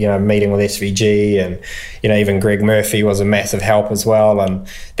and, meeting with SVG and, even Greg Murphy was a massive help as well. And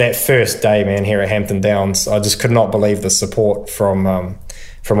that first day, man, here at Hampton Downs, I just could not believe the support from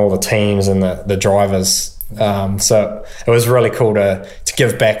all the teams and the drivers. So it was really cool to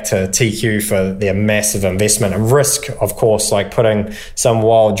give back to TQ for their massive investment and risk, of course, like putting some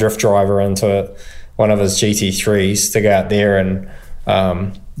wild drift driver into one of his GT3s to go out there. And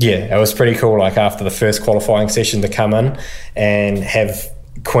it was pretty cool, like after the first qualifying session, to come in and have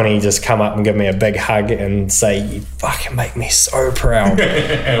Quinny just come up and give me a big hug and say, "You fucking make me so proud."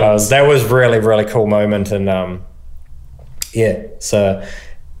 That was really, really cool moment. And so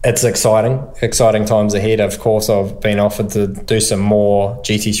it's exciting times ahead. Of course, I've been offered to do some more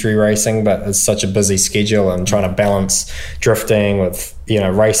GT3 racing, but it's such a busy schedule and trying to balance drifting with,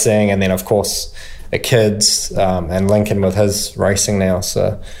 racing, and then of course the kids, and Lincoln with his racing now.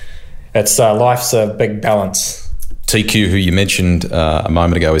 So it's life's a big balance. TQ, who you mentioned a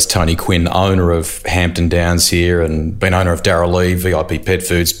moment ago, is Tony Quinn, owner of Hampton Downs here and been owner of Darrell Lee, VIP Pet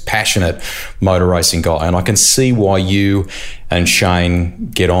Foods, passionate motor racing guy. And I can see why you and Shane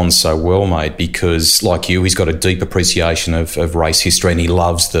get on so well, mate, because like you, he's got a deep appreciation of race history and he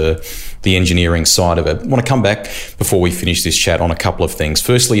loves the engineering side of it. I want to come back before we finish this chat on a couple of things.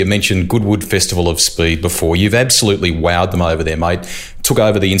 Firstly, you mentioned Goodwood Festival of Speed before. You've absolutely wowed them over there, mate. Took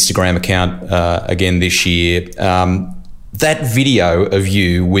over the Instagram account again this year. That video of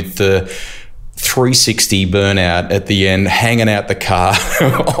you with the 360 burnout at the end, hanging out the car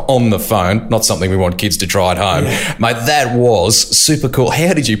on the phone, not something we want kids to try at home. Yeah. Mate, that was super cool.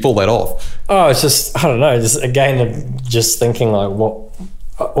 How did you pull that off? Oh, it's just, I don't know, just thinking like what,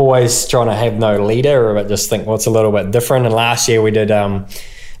 always trying to have no leader, but just think what's a little bit different. And last year we did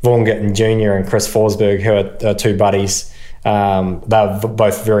Vaughan Gittin Jr. and Chris Forsberg, who are 2 buddies. They're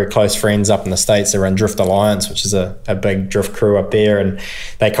both very close friends up in the States. They run Drift Alliance, which is a big drift crew up there, and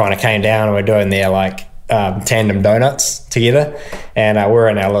they kind of came down and we're doing their tandem donuts together, and we're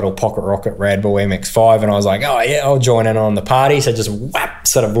in our little Pocket Rocket Rad Bull MX-5, and I was like, oh yeah, I'll join in on the party. So just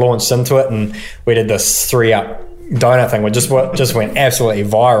sort of launched into it, and we did this 3-up donut thing, which just went absolutely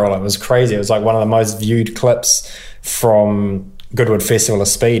viral. It was crazy. It was like one of the most viewed clips from Goodwood Festival of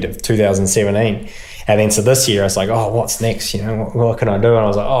Speed of 2017. And then so this year I was like, oh, what's next? What can I do? And I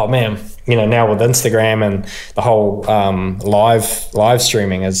was like, oh man, now with Instagram and the whole live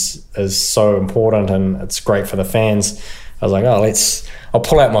streaming is so important and it's great for the fans. I was like, I'll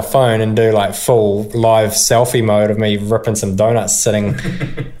pull out my phone and do like full live selfie mode of me ripping some donuts sitting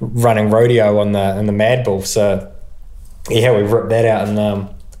running rodeo in the Mad Bull. So yeah, we ripped that out and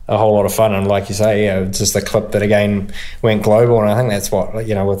a whole lot of fun. And like you say, it's just a clip that again went global, and I think that's what,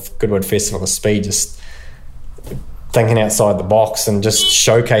 with Goodwood Festival of Speed, just thinking outside the box and just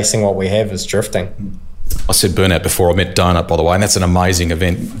showcasing what we have is drifting. I said burnout before, I meant donut, by the way, and that's an amazing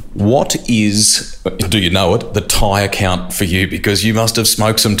event. What is, do you know it, the tyre count for you? Because you must have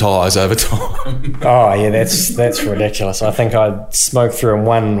smoked some tyres over time. Oh yeah, that's ridiculous. I think I'd smoked through in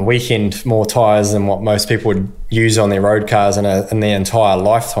one weekend more tyres than what most people would use on their road cars in their entire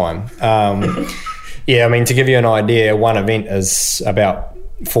lifetime. Yeah, I mean, to give you an idea, one event is about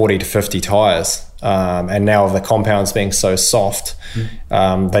 40 to 50 tyres. And now with the compounds being so soft,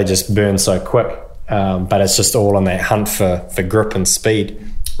 they just burn so quick. But it's just all in that hunt for grip and speed.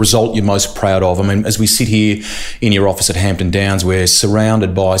 Result you're most proud of? I mean, as we sit here in your office at Hampton Downs, we're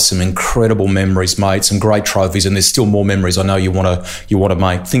surrounded by some incredible memories, mate, some great trophies, and there's still more memories I know you want to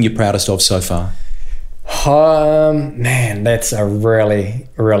make. Thing you're proudest of so far? Man, that's a really,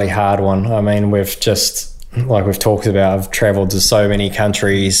 really hard one. I mean, we've talked about, I've travelled to so many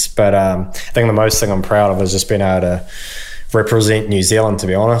countries, but I think the most thing I'm proud of is just being able to represent New Zealand, to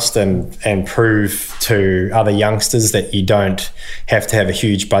be honest, and prove to other youngsters that you don't have to have a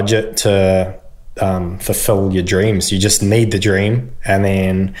huge budget to fulfill your dreams. You just need the dream, and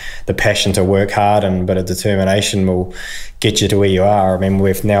then the passion to work hard and a bit of determination will get you to where you are. I mean,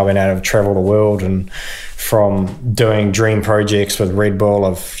 we've now been able to travel the world, and from doing dream projects with Red Bull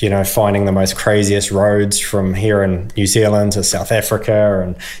of, you know, finding the most craziest roads from here in New Zealand to South Africa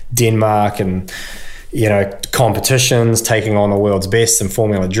and Denmark, and, you know, competitions, taking on the world's best in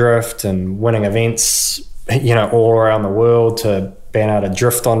Formula Drift and winning events, you know, all around the world, to being able to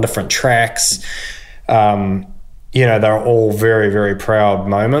drift on different tracks. You know, they're all very, very proud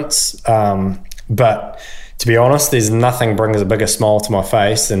moments. But to be honest, there's nothing brings a bigger smile to my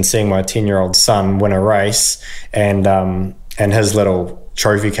face than seeing my 10-year-old son win a race and his little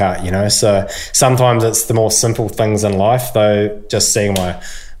trophy cart, you know. So sometimes it's the more simple things in life, though, just seeing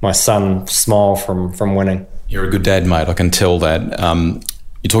my son smile from winning. You're a good dad, mate. I can tell that.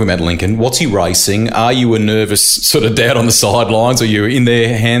 You're talking about Lincoln. What's he racing? Are you a nervous sort of dad on the sidelines? Are you in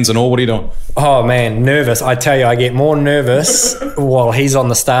their hands and all? What are you doing? Oh, man, nervous. I tell you, I get more nervous while he's on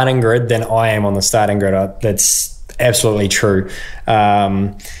the starting grid than I am on the starting grid. That's absolutely true.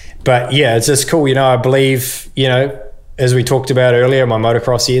 But, yeah, it's just cool. You know, I believe, you know, as we talked about earlier, my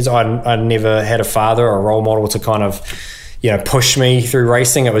motocross years, I never had a father or a role model to kind of, you know, push me through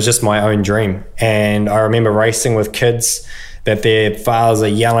racing. It was just my own dream. And I remember racing with kids that their fathers are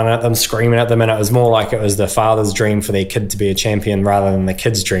yelling at them, screaming at them, and it was more like it was the father's dream for their kid to be a champion rather than the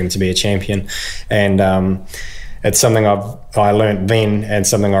kid's dream to be a champion. And it's something I learned then and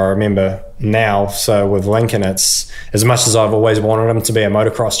something I remember now. So with Lincoln, it's as much as I've always wanted him to be a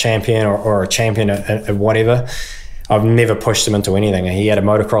motocross champion or a champion at whatever, I've never pushed him into anything. He had a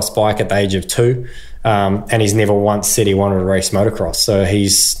motocross bike at the age of 2. And he's never once said he wanted to race motocross. So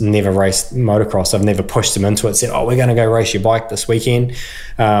he's never raced motocross. I've never pushed him into it, said, oh, we're going to go race your bike this weekend.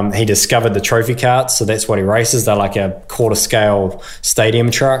 He discovered the trophy carts, so that's what he races. They're like a quarter-scale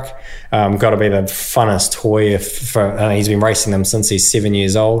stadium truck. Got to be the funnest toy. He's been racing them since he's 7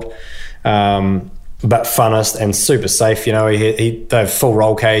 years old. But funnest and super safe. You know, they have full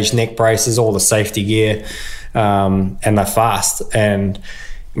roll cage, neck braces, all the safety gear, and they're fast. And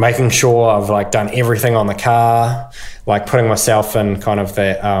making sure I've like done everything on the car, like putting myself in kind of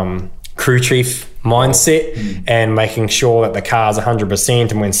that crew chief mindset and making sure that the car's 100%.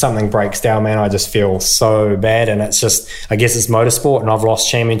 And when something breaks down, man, I just feel so bad. And it's just, I guess it's motorsport, and I've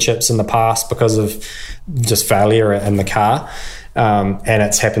lost championships in the past because of just failure in the car. And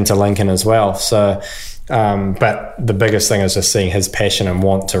it's happened to Lincoln as well. So, but the biggest thing is just seeing his passion and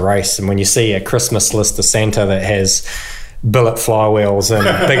want to race. And when you see a Christmas list of Santa that has billet flywheels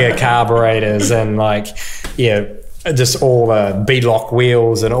and bigger carburetors and like, yeah, just all the beadlock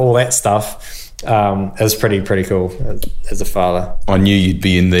wheels and all that stuff, is pretty cool as a father. I knew you'd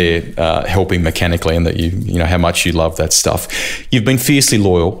be in there helping mechanically, and that you know how much you love that stuff. You've been fiercely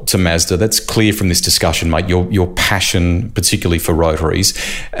loyal to Mazda. That's clear from this discussion, mate. Your passion, particularly for rotaries.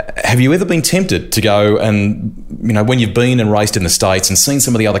 Have you ever been tempted to go and, you know, when you've been and raced in the States and seen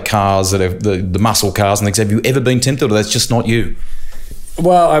some of the other cars that are the muscle cars and things, have you ever been tempted, or that's just not you?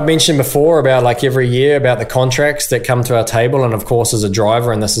 Well, I mentioned before about like every year about the contracts that come to our table, and of course as a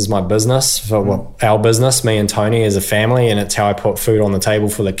driver, and this is my business, for our business, me and Tony as a family, and it's how I put food on the table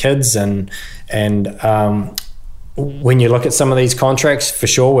for the kids. And when you look at some of these contracts, for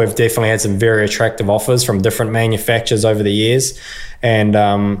sure, we've definitely had some very attractive offers from different manufacturers over the years. And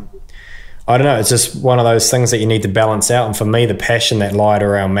I don't know, it's just one of those things that you need to balance out. And for me, the passion that lied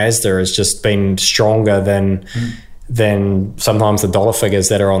around Mazda has just been stronger than sometimes the dollar figures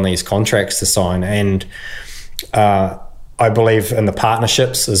that are on these contracts to sign. And I believe in the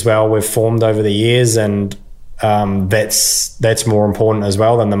partnerships as well we've formed over the years, and that's more important as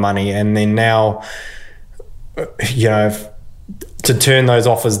well than the money. And then now, you know, to turn those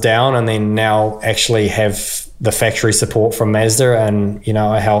offers down and then now actually have the factory support from Mazda, and, you know,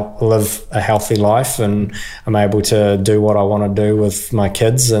 I live a healthy life and I'm able to do what I want to do with my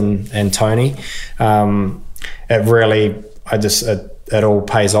kids and Tony. It really, it all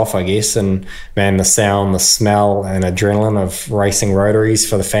pays off, I guess. And man, the sound, the smell and adrenaline of racing rotaries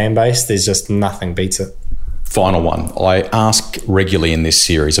for the fan base, there's just nothing beats it. Final one. I ask regularly in this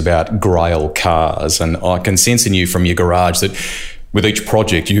series about Grail cars, and I can sense in you from your garage that with each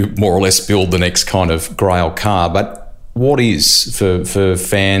project you more or less build the next kind of Grail car. But what is, for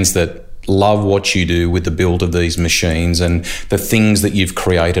fans that love what you do with the build of these machines and the things that you've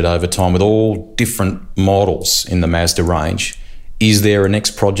created over time with all different models in the Mazda range, Is there a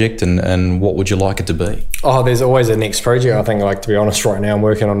next project, and what would you like it to be? Oh, there's always a next project. I think, like, to be honest, right now I'm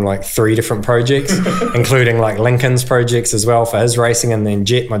working on like 3 different projects, including like Lincoln's projects as well for his racing. And then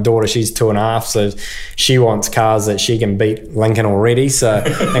Jet, my daughter, she's 2.5, so she wants cars that she can beat Lincoln already. So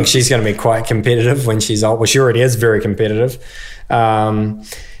I think she's going to be quite competitive when she's old. Well, she already is very competitive.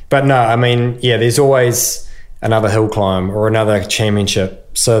 But no, I mean, yeah, there's always another hill climb or another championship.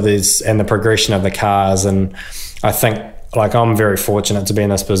 So and the progression of the cars. And I think, like, I'm very fortunate to be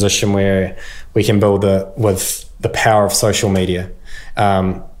in this position where we can build with the power of social media,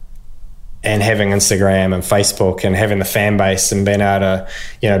 and having Instagram and Facebook and having the fan base and being able to,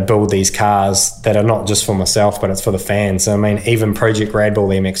 you know, build these cars that are not just for myself, but it's for the fans. So, I mean, even Project Red Bull,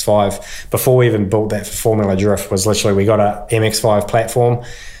 the MX-5, before we even built that for Formula Drift, was literally, we got a MX-5 platform.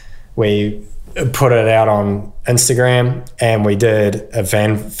 We put it out on Instagram and we did a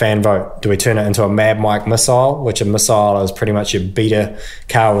fan vote. Do we turn it into a Mad Mike missile, which a missile is pretty much your beta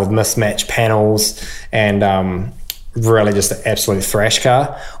car with mismatched panels and really just an absolute thrash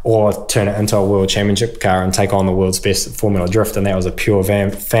car, or turn it into a world championship car and take on the world's best at Formula Drift? And that was a pure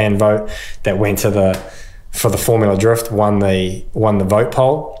fan vote that went to for the Formula Drift, won the vote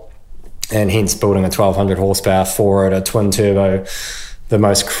poll, and hence building a 1200 horsepower 4-rotor twin turbo, the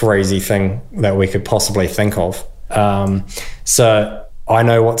most crazy thing that we could possibly think of. So I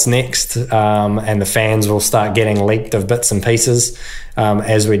know what's next, and the fans will start getting leaked of bits and pieces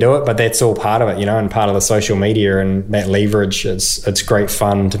as we do it, but that's all part of it, you know, and part of the social media and that leverage. It's great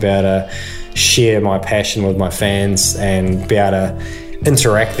fun to be able to share my passion with my fans and be able to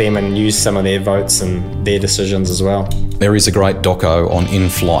interact them and use some of their votes and their decisions as well. There is a great doco on In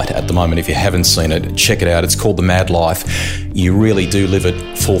Flight at the moment. If you haven't seen it, check it out. It's called The Mad Life. You really do live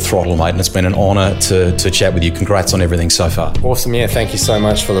it full throttle, mate, and it's been an honour to chat with you. Congrats on everything so far. Awesome, yeah, thank you so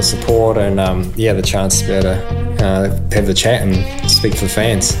much for the support and the chance to be able to have the chat and speak for the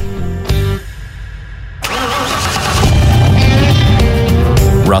fans.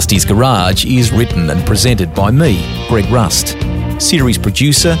 Rusty's Garage is written and presented by me, Greg Rust. Series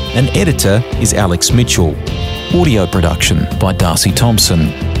producer and editor is Alex Mitchell. Audio production by Darcy Thompson.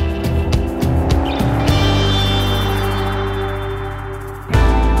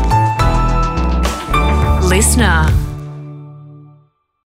 Listener.